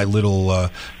 my little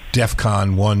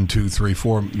DEFCON 1, 2, 3,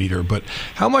 4 meter. But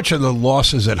how much are the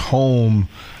losses at home,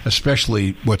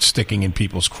 especially what's sticking in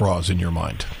people's craws in your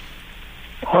mind?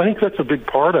 Well, I think that's a big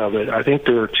part of it. I think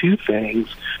there are 2 things.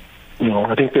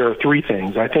 I think there are 3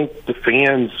 things. I think the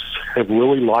fans have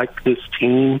really liked this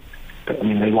team. I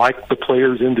mean, they like the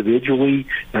players individually,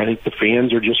 and I think the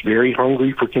fans are just very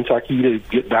hungry for Kentucky to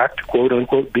get back to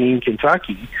quote-unquote being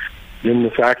Kentucky. Then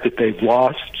the fact that they've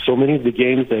lost, so many of the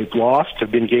games they've lost have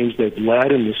been games they've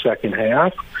led in the second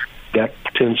half. That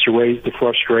tends to raise the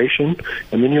frustration.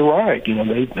 And then you're right,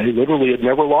 they literally had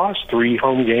never lost 3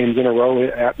 home games in a row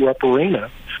at Rupp Arena.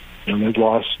 They've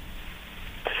lost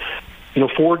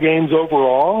 4 games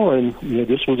overall, and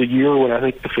this was a year when I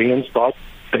think the fans thought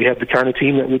they had the kind of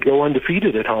team that would go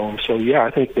undefeated at home. So, yeah,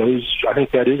 I think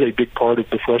that is a big part of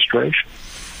the frustration.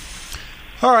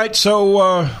 All right,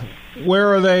 so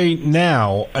where are they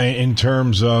now in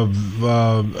terms of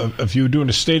if you were doing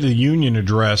a State of the Union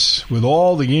address with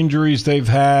all the injuries they've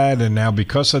had, and now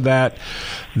because of that,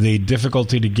 the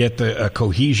difficulty to get the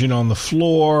cohesion on the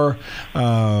floor,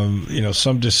 some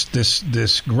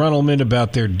disgruntlement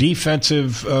about their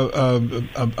defensive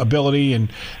ability and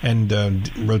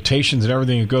rotations and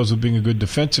everything that goes with being a good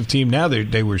defensive team. Now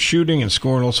they were shooting and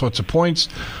scoring all sorts of points.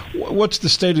 What's the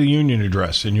State of the Union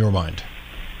address in your mind?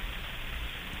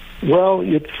 Well,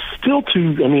 it's still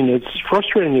as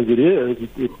frustrating as it is,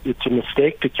 it's a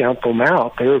mistake to count them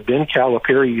out. There have been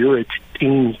Calipari-era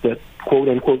teams that,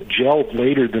 quote-unquote, gelled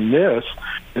later than this,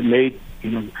 that made,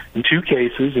 in 2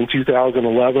 cases, in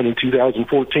 2011 and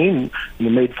 2014,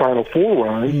 made Final Four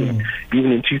runs. And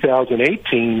even in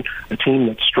 2018, a team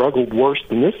that struggled worse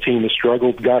than this team has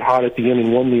struggled got hot at the end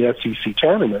and won the SEC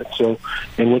tournament,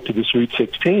 and went to the Sweet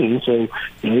 16. So,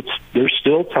 there's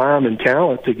still time and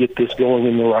talent to get this going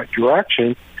in the right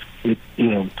direction.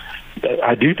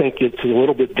 I do think it's a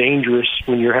little bit dangerous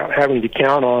when you're having to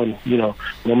count on,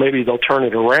 maybe they'll turn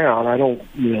it around. I don't,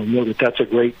 know that that's a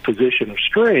great position of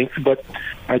strength, but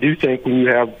I do think when you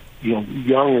have,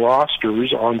 young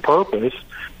rosters on purpose,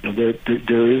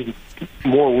 there is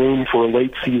more room for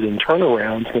late season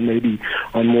turnarounds than maybe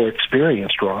on more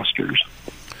experienced rosters.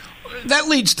 That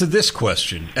leads to this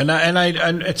question, and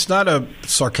it's not a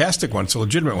sarcastic one; it's a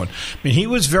legitimate one. I mean, he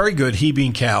was very good, he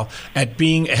being Cal, at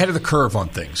being ahead of the curve on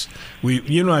things.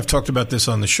 You and I have talked about this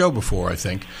on the show before, I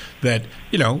think, that,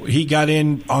 he got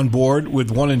in on board with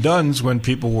one and dones when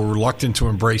people were reluctant to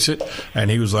embrace it, and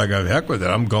he was like, oh, heck with it,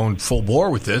 I'm going full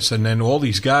bore with this. And then all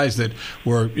these guys that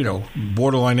were,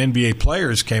 borderline NBA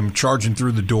players came charging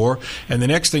through the door, and the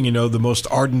next thing you know, the most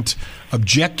ardent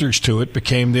objectors to it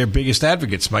became their biggest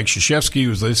advocates. Mike Krzyzewski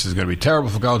was, this is going to be terrible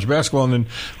for college basketball, and then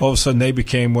all of a sudden they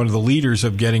became one of the leaders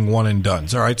of getting one and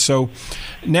dones. All right, so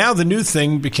now the new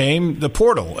thing became the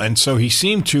portal, and so he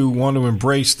seemed to want to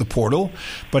embrace the portal,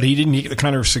 but he didn't get the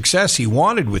kind of success he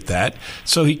wanted with that.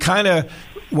 So he kind of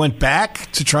went back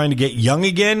to trying to get young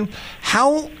again.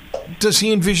 How does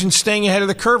he envision staying ahead of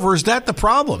the curve, or is that the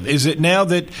problem? Is it now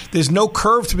that there's no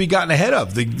curve to be gotten ahead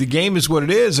of? The game is what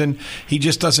it is, and he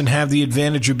just doesn't have the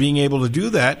advantage of being able to do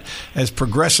that as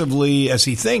progressively as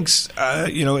he thinks.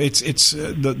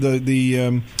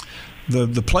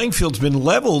 The playing field's been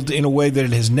leveled in a way that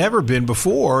it has never been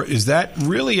before. Is that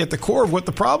really at the core of what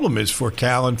the problem is for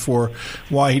Cal and for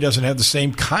why he doesn't have the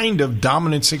same kind of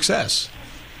dominant success?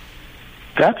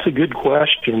 That's a good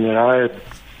question that I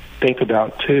think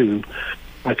about, too.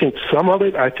 I think some of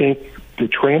it, the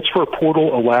transfer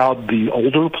portal allowed the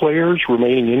older players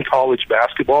remaining in college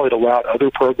basketball. It allowed other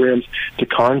programs to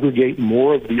congregate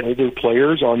more of the older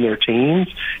players on their teams,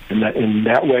 and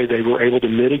that way they were able to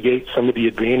mitigate some of the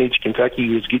advantage Kentucky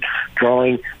was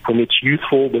drawing from its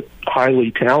youthful but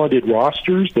highly talented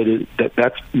rosters.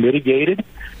 That's mitigated.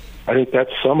 I think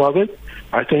that's some of it.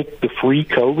 I think the free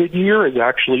COVID year has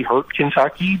actually hurt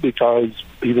Kentucky because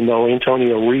even though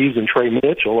Antonio Reeves and Trey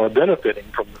Mitchell are benefiting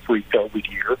from the free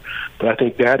COVID year, but I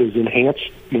think that has enhanced,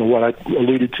 what I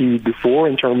alluded to before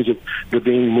in terms of there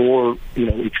being more,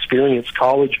 experienced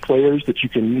college players that you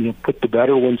can, put the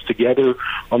better ones together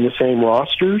on the same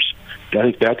rosters. I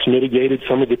think that's mitigated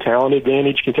some of the talent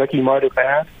advantage Kentucky might have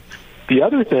had. the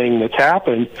other thing that's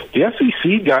happened, the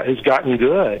SEC has gotten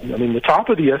good. I mean, the top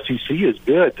of the SEC is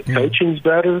good. The coaching's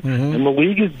better, and the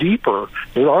league is deeper.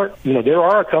 There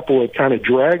are a couple of kind of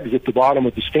dregs at the bottom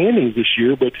of the standings this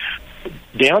year, but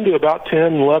down to about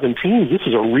 10, 11 teams, this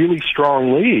is a really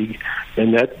strong league,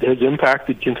 and that has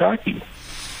impacted Kentucky.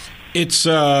 It's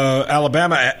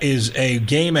Alabama is a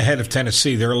game ahead of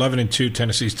Tennessee. They're 11-2.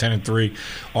 Tennessee's 10-3.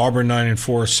 Auburn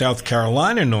 9-4. South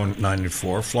Carolina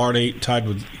 9-4. Florida tied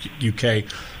with UK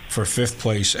for fifth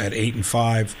place at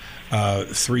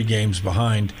 8-5. 3 games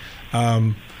behind.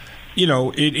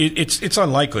 It's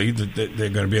unlikely that they're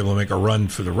going to be able to make a run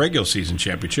for the regular season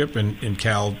championship. And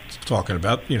Cal talking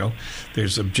about,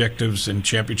 there's objectives and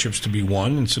championships to be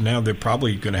won. And so now they're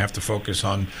probably going to have to focus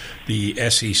on the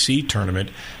SEC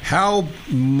tournament. How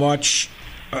much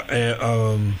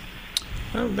that's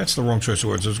the wrong choice of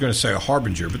words. I was going to say a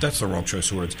harbinger, but that's the wrong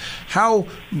choice of words. How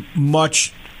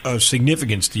much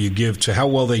significance do you give to how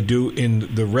well they do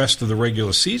in the rest of the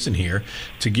regular season here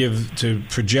to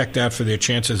project out for their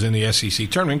chances in the SEC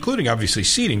tournament, including obviously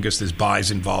seeding because there's buys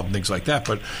involved and things like that.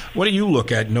 But what do you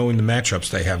look at knowing the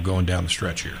matchups they have going down the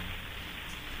stretch here?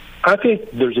 I think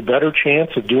there's a better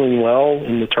chance of doing well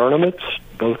in the tournaments,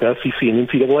 both SEC and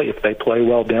NCAA, if they play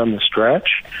well down the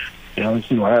stretch. I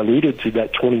alluded to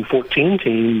that 2014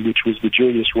 team, which was the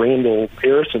Julius Randle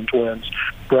Harrison twins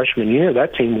freshman year.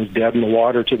 That team was dead in the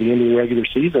water to the end of the regular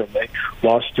season. They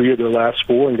lost 3 of their last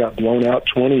 4 and got blown out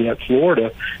 20 at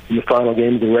Florida in the final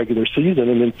game of the regular season,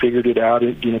 and then figured it out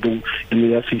in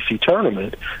the SEC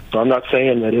tournament. So I'm not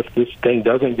saying that if this thing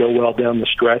doesn't go well down the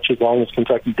stretch, as long as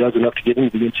Kentucky does enough to get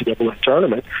into the NCAA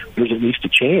tournament, there's at least a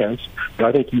chance. But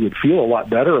I think you would feel a lot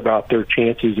better about their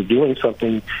chances of doing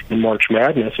something in March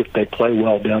Madness if they play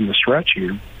well down the stretch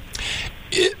here.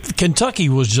 Kentucky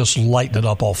was just lighting it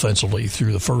up offensively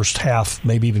through the first half,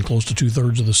 maybe even close to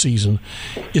 2/3 of the season.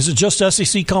 Is it just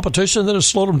SEC competition that has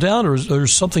slowed them down, or is there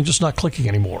something just not clicking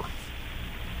anymore?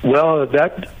 Well,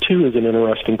 that, too, is an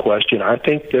interesting question. I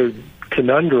think their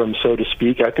conundrum, so to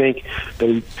speak, I think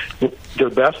their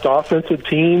best offensive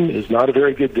team is not a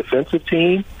very good defensive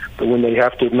team, but when they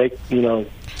have to make,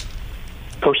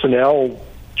 personnel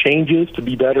changes to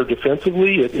be better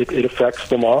defensively, it affects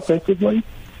them offensively.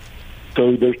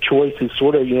 So their choice is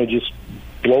sort of, just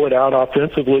blow it out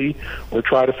offensively or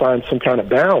try to find some kind of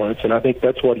balance, and I think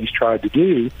that's what he's tried to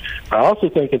do. I also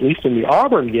think, at least in the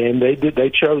Auburn game, they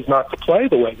chose not to play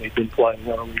the way they've been playing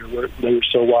earlier, where they were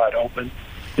so wide open.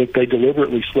 I think they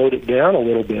deliberately slowed it down a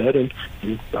little bit, and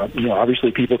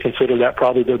obviously people consider that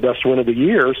probably their best win of the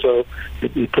year, so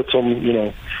it puts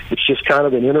them, it's just kind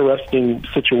of an interesting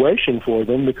situation for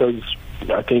them, because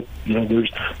I think they're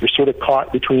sort of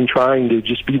caught between trying to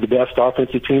just be the best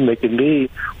offensive team they can be,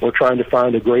 or trying to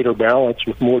find a greater balance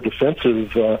with more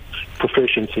defensive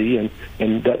proficiency,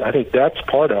 and that, I think that's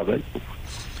part of it.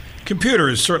 Computer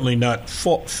is certainly not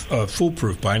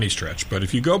foolproof by any stretch, but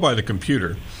if you go by the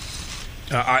computer,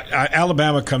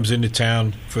 Alabama comes into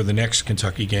town for the next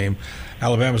Kentucky game.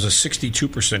 Alabama's a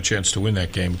 62% chance to win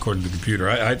that game, according to the computer.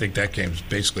 I think that game's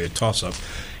basically a toss-up.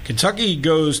 Kentucky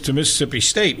goes to Mississippi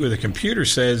State, where the computer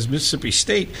says Mississippi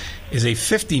State is a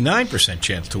 59%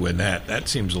 chance to win that. That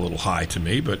seems a little high to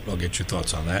me, but I'll get your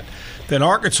thoughts on that. Then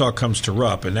Arkansas comes to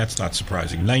Rupp, and that's not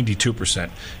surprising.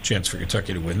 92% chance for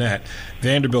Kentucky to win that.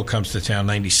 Vanderbilt comes to town,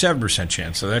 97%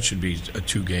 chance, so that should be a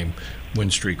 2-game win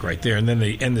streak right there. And then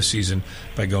they end the season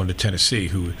by going to Tennessee,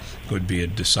 who would be a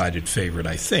decided favorite,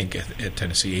 I think, at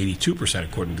Tennessee, 82%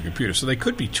 according to the computer. So they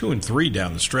could be 2-3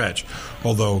 down the stretch,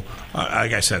 although,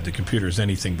 like I said, the computer is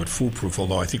anything but foolproof,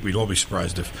 although I think we'd all be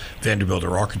surprised if Vanderbilt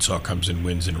or Arkansas comes and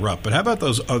wins in Rupp. But how about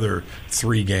those other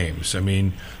 3 games? I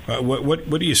mean, what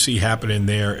do you see happening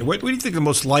there? What do you think the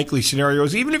most likely scenario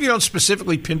is, even if you don't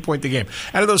specifically pinpoint the game?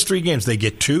 Out of those 3 games, they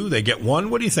get 2, they get 1.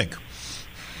 What do you think?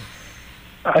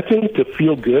 I think to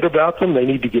feel good about them, they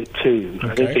need to get 2. Okay.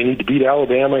 I think they need to beat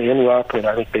Alabama in Rupp, and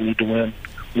I think they need to win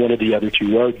one of the other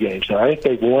 2 road games. Now, I think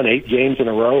they've won 8 games in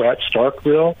a row at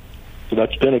Starkville, so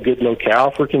that's been a good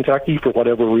locale for Kentucky for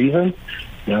whatever reason.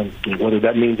 Now, whether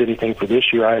that means anything for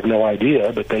this year, I have no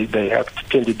idea, but they have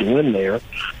tended to win there.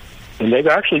 And they've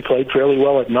actually played fairly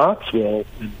well at Knoxville.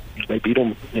 They beat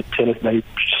them at Tennessee. They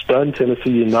stunned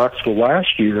Tennessee in Knoxville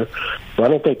last year. So I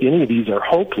don't think any of these are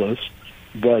hopeless,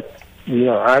 but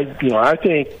I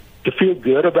think to feel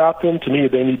good about them, to me,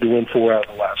 they need to win 4 out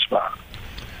of the last 5.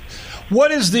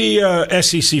 What is the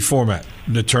SEC format,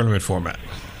 the tournament format?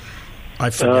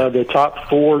 I forget. The top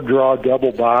 4 draw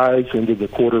double byes into the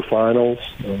quarterfinals.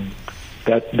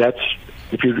 That's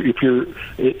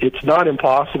it's not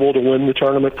impossible to win the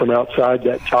tournament from outside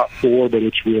that top four, but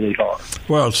it's really hard.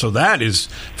 Well, so that is,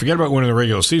 forget about winning the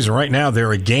regular season. Right now,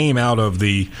 they're a game out of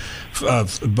the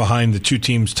behind the two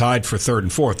teams tied for third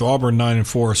and fourth. Auburn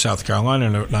 9-4, South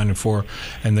Carolina 9-4,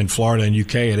 and then Florida and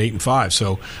UK at 8-5.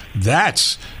 So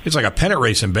it's like a pennant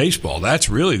race in baseball. That's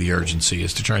really the urgency,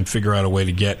 is to try and figure out a way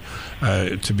to get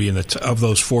to be in of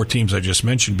those four teams I just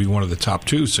mentioned, be one of the top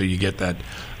two, so you get that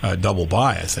double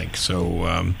bye, I think. So,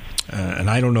 and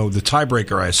I don't know, the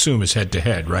tiebreaker I assume is head to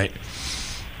head, right?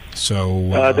 So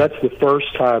that's the first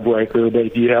tiebreaker. But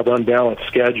if you have unbalanced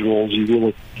schedules,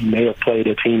 you may have played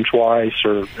a team twice,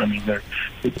 or you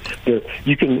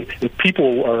can. If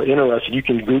people are interested, you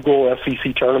can Google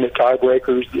SEC tournament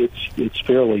tiebreakers. It's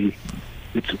fairly.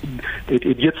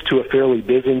 It gets to a fairly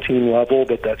Byzantine level,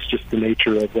 but that's just the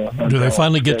nature of. Do they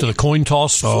finally get to the coin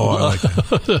toss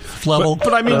level?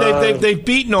 But I mean, they've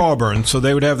beaten Auburn, so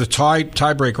they would have the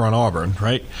tiebreaker on Auburn,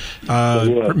 right?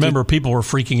 Remember, people were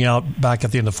freaking out back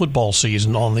at the end of football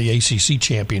season on the ACC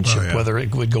championship, whether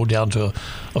it would go down to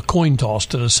a coin toss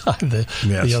to decide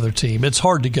the other team. It's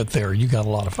hard to get there. You got a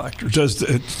lot of factors.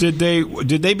 Did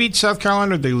they beat South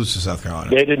Carolina, or did they lose to South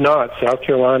Carolina? They did not. South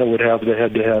Carolina would have the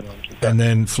head-to-head. And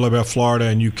then Florida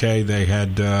and UK, they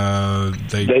had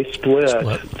they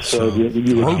split. So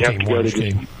you would have to go to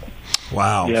game.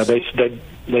 Wow. Yeah, they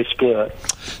split.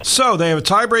 So they have a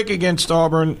tiebreak against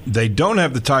Auburn. They don't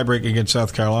have the tiebreak against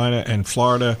South Carolina and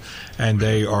Florida, and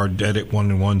they are dead at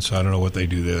 1-1. So I don't know what they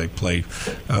do there. They play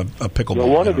a pickleball. Well,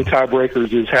 one of the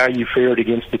tiebreakers is how you fared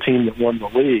against the team that won the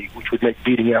league, which would make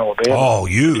beating Alabama. Oh,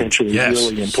 huge! Potentially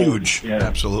really important. Huge, yeah.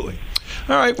 Absolutely.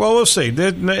 All right, well, we'll see.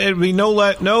 There'll be no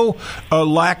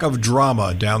lack of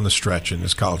drama down the stretch in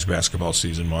this college basketball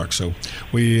season, Mark. So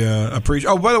we appreciate.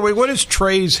 Oh, by the way, what is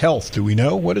Trey's health? Do we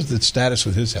know? What is the status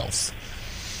with his health?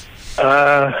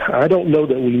 I don't know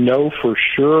that we know for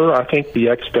sure. I think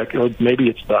or maybe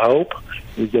it's the hope,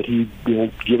 is that he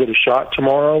will give it a shot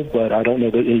tomorrow, but I don't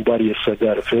know that anybody has said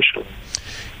that officially.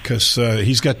 Because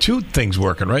he's got two things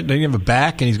working, right? Then you have a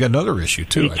back, and he's got another issue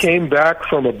too. He came back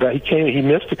from he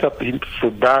missed a couple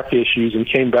for back issues, and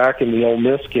came back in the Ole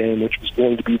Miss game, which was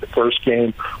going to be the first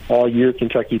game all year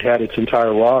Kentucky'd had its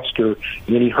entire roster.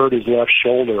 And then he hurt his left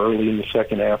shoulder early in the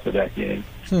second half of that game.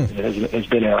 Has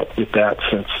been out with that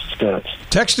since.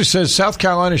 Texter says South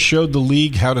Carolina showed the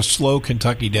league how to slow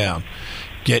Kentucky down.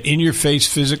 Get in your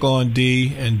face physical on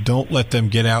D, and don't let them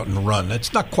get out and run.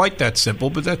 That's not quite that simple,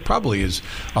 but that probably is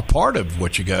a part of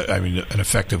what you got. I mean, an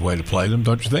effective way to play them,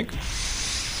 don't you think?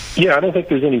 Yeah, I don't think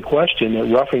there's any question that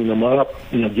roughing them up,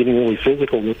 getting really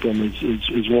physical with them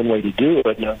is one way to do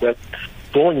it. Now, that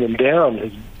slowing them down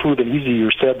has proven easier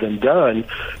said than done.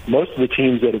 Most of the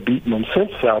teams that have beaten them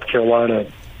since South Carolina,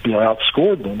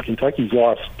 outscored them. Kentucky's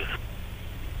lost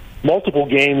multiple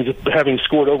games having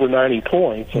scored over 90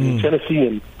 points. I mean, Tennessee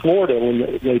and Florida,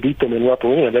 when they beat them in Rupp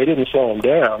Arena, they didn't slow them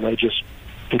down.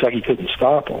 Kentucky couldn't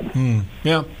stop them.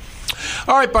 Yeah.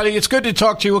 All right, buddy. It's good to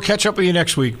talk to you. We'll catch up with you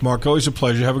next week, Mark. Always a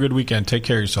pleasure. Have a good weekend. Take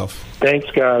care of yourself. Thanks,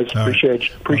 guys.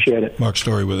 Appreciate it. Mark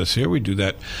Story with us here. We do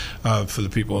that for the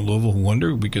people in Louisville who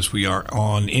wonder, because we are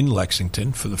on in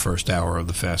Lexington for the first hour of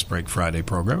the Fast Break Friday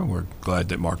program, and we're glad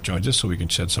that Mark joins us so we can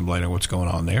shed some light on what's going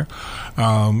on there.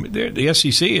 The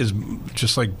SEC is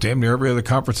just like damn near every other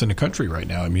conference in the country right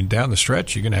now. I mean, down the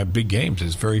stretch, you're going to have big games.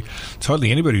 It's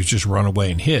hardly anybody who's just run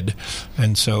away and hid,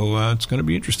 and so it's going to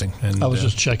be interesting. And I was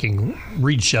just checking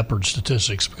Reed Shepherd's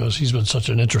statistics, because he's been such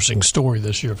an interesting story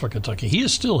this year for Kentucky. He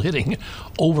is still hitting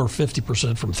over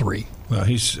 50% from three. Well,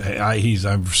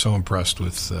 I'm so impressed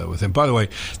with him. By the way,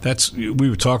 we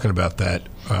were talking about that.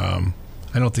 I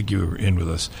don't think you were in with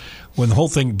us when the whole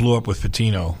thing blew up with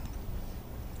Pitino,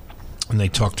 and they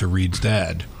talked to Reed's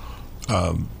dad.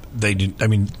 They didn't. I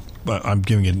mean, I'm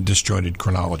giving a disjointed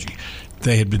chronology.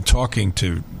 They had been talking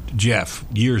to Jeff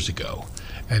years ago,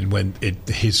 and when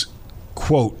his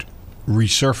quote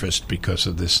resurfaced because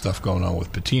of this stuff going on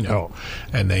with Pitino,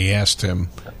 and they asked him,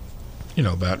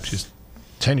 about his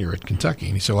tenure at Kentucky,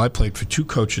 and he said, "Well, I played for two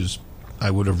coaches I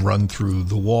would have run through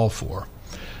the wall for,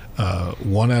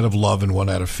 one out of love and one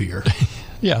out of fear."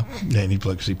 Yeah, and he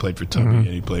played for Tony and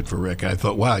he played for Rick. And I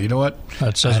thought, wow, you know what?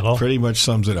 That says it all. Pretty much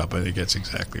sums it up. I think that's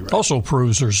exactly right. Also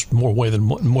proves there's more than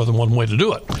one way to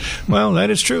do it. Well,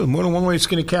 that is true. More than one way to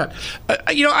skin a cat.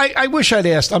 I wish I'd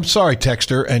asked. I'm sorry,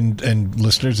 Texter and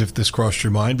listeners, if this crossed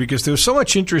your mind, because there was so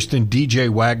much interest in DJ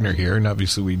Wagner here, and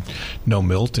obviously we know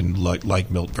Milt and like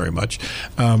Milt very much.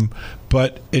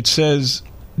 But it says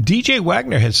DJ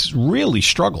Wagner has really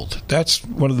struggled. That's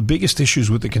one of the biggest issues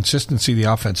with the consistency of the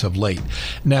offense of late.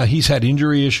 Now, he's had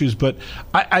injury issues, but,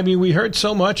 I mean, we heard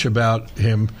so much about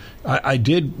him. I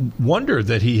did wonder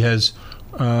that he has,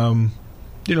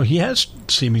 he has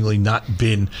seemingly not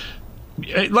been –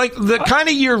 like the kind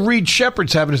of year Reed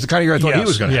Shepherd's having is the kind of year I thought he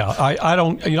was going to have. Yeah, I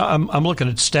don't. I'm looking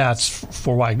at stats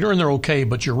for Wagner, and they're okay.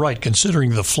 But you're right,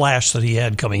 considering the flash that he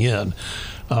had coming in,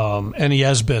 and he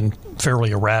has been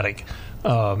fairly erratic.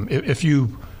 If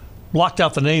you blocked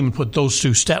out the name and put those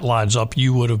two stat lines up,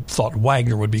 you would have thought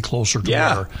Wagner would be closer to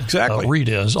where exactly. Reed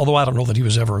is. Although I don't know that he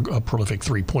was ever a prolific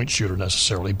three-point shooter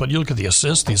necessarily. But you look at the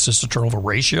assist-to-turnover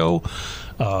ratio.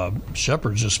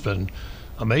 Shepard's just been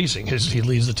amazing. He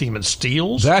leads the team in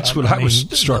steals. That's what I was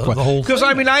struck by. Because,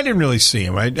 I didn't really see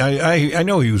him. I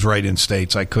know he was right in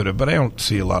states. I could have, but I don't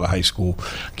see a lot of high school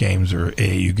games or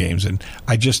AAU games. And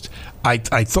I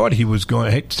thought he was going –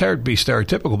 I hate to be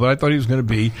stereotypical, but I thought he was going to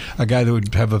be a guy that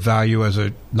would have a value as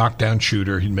a knockdown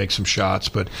shooter. He'd make some shots.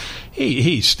 But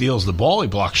he steals the ball. He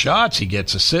blocks shots. He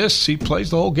gets assists. He plays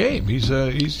the whole game. He has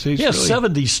really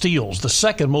 70 steals. The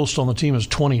second most on the team is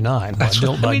 29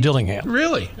 by Dillingham.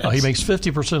 Really? He makes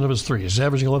 50% of his threes. He's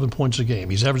averaging 11 points a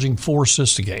game. He's averaging 4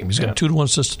 assists a game. He's got a 2-to-1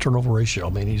 assist-to-turnover ratio. I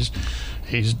mean,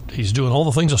 he's doing all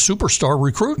the things a superstar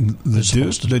recruit is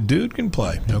supposed to do. The dude can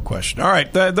play, no question. All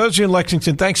right, those of you in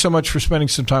Lexington, thanks so much for spending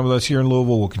some time with us here in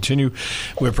Louisville. We'll continue.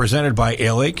 We're presented by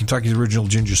Ale 8, Kentucky's original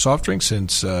ginger soft drink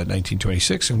since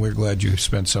 1926, and we're glad you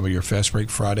spent some of your Fast Break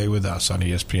Friday with us on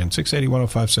ESPN 680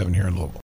 1057 here in Louisville.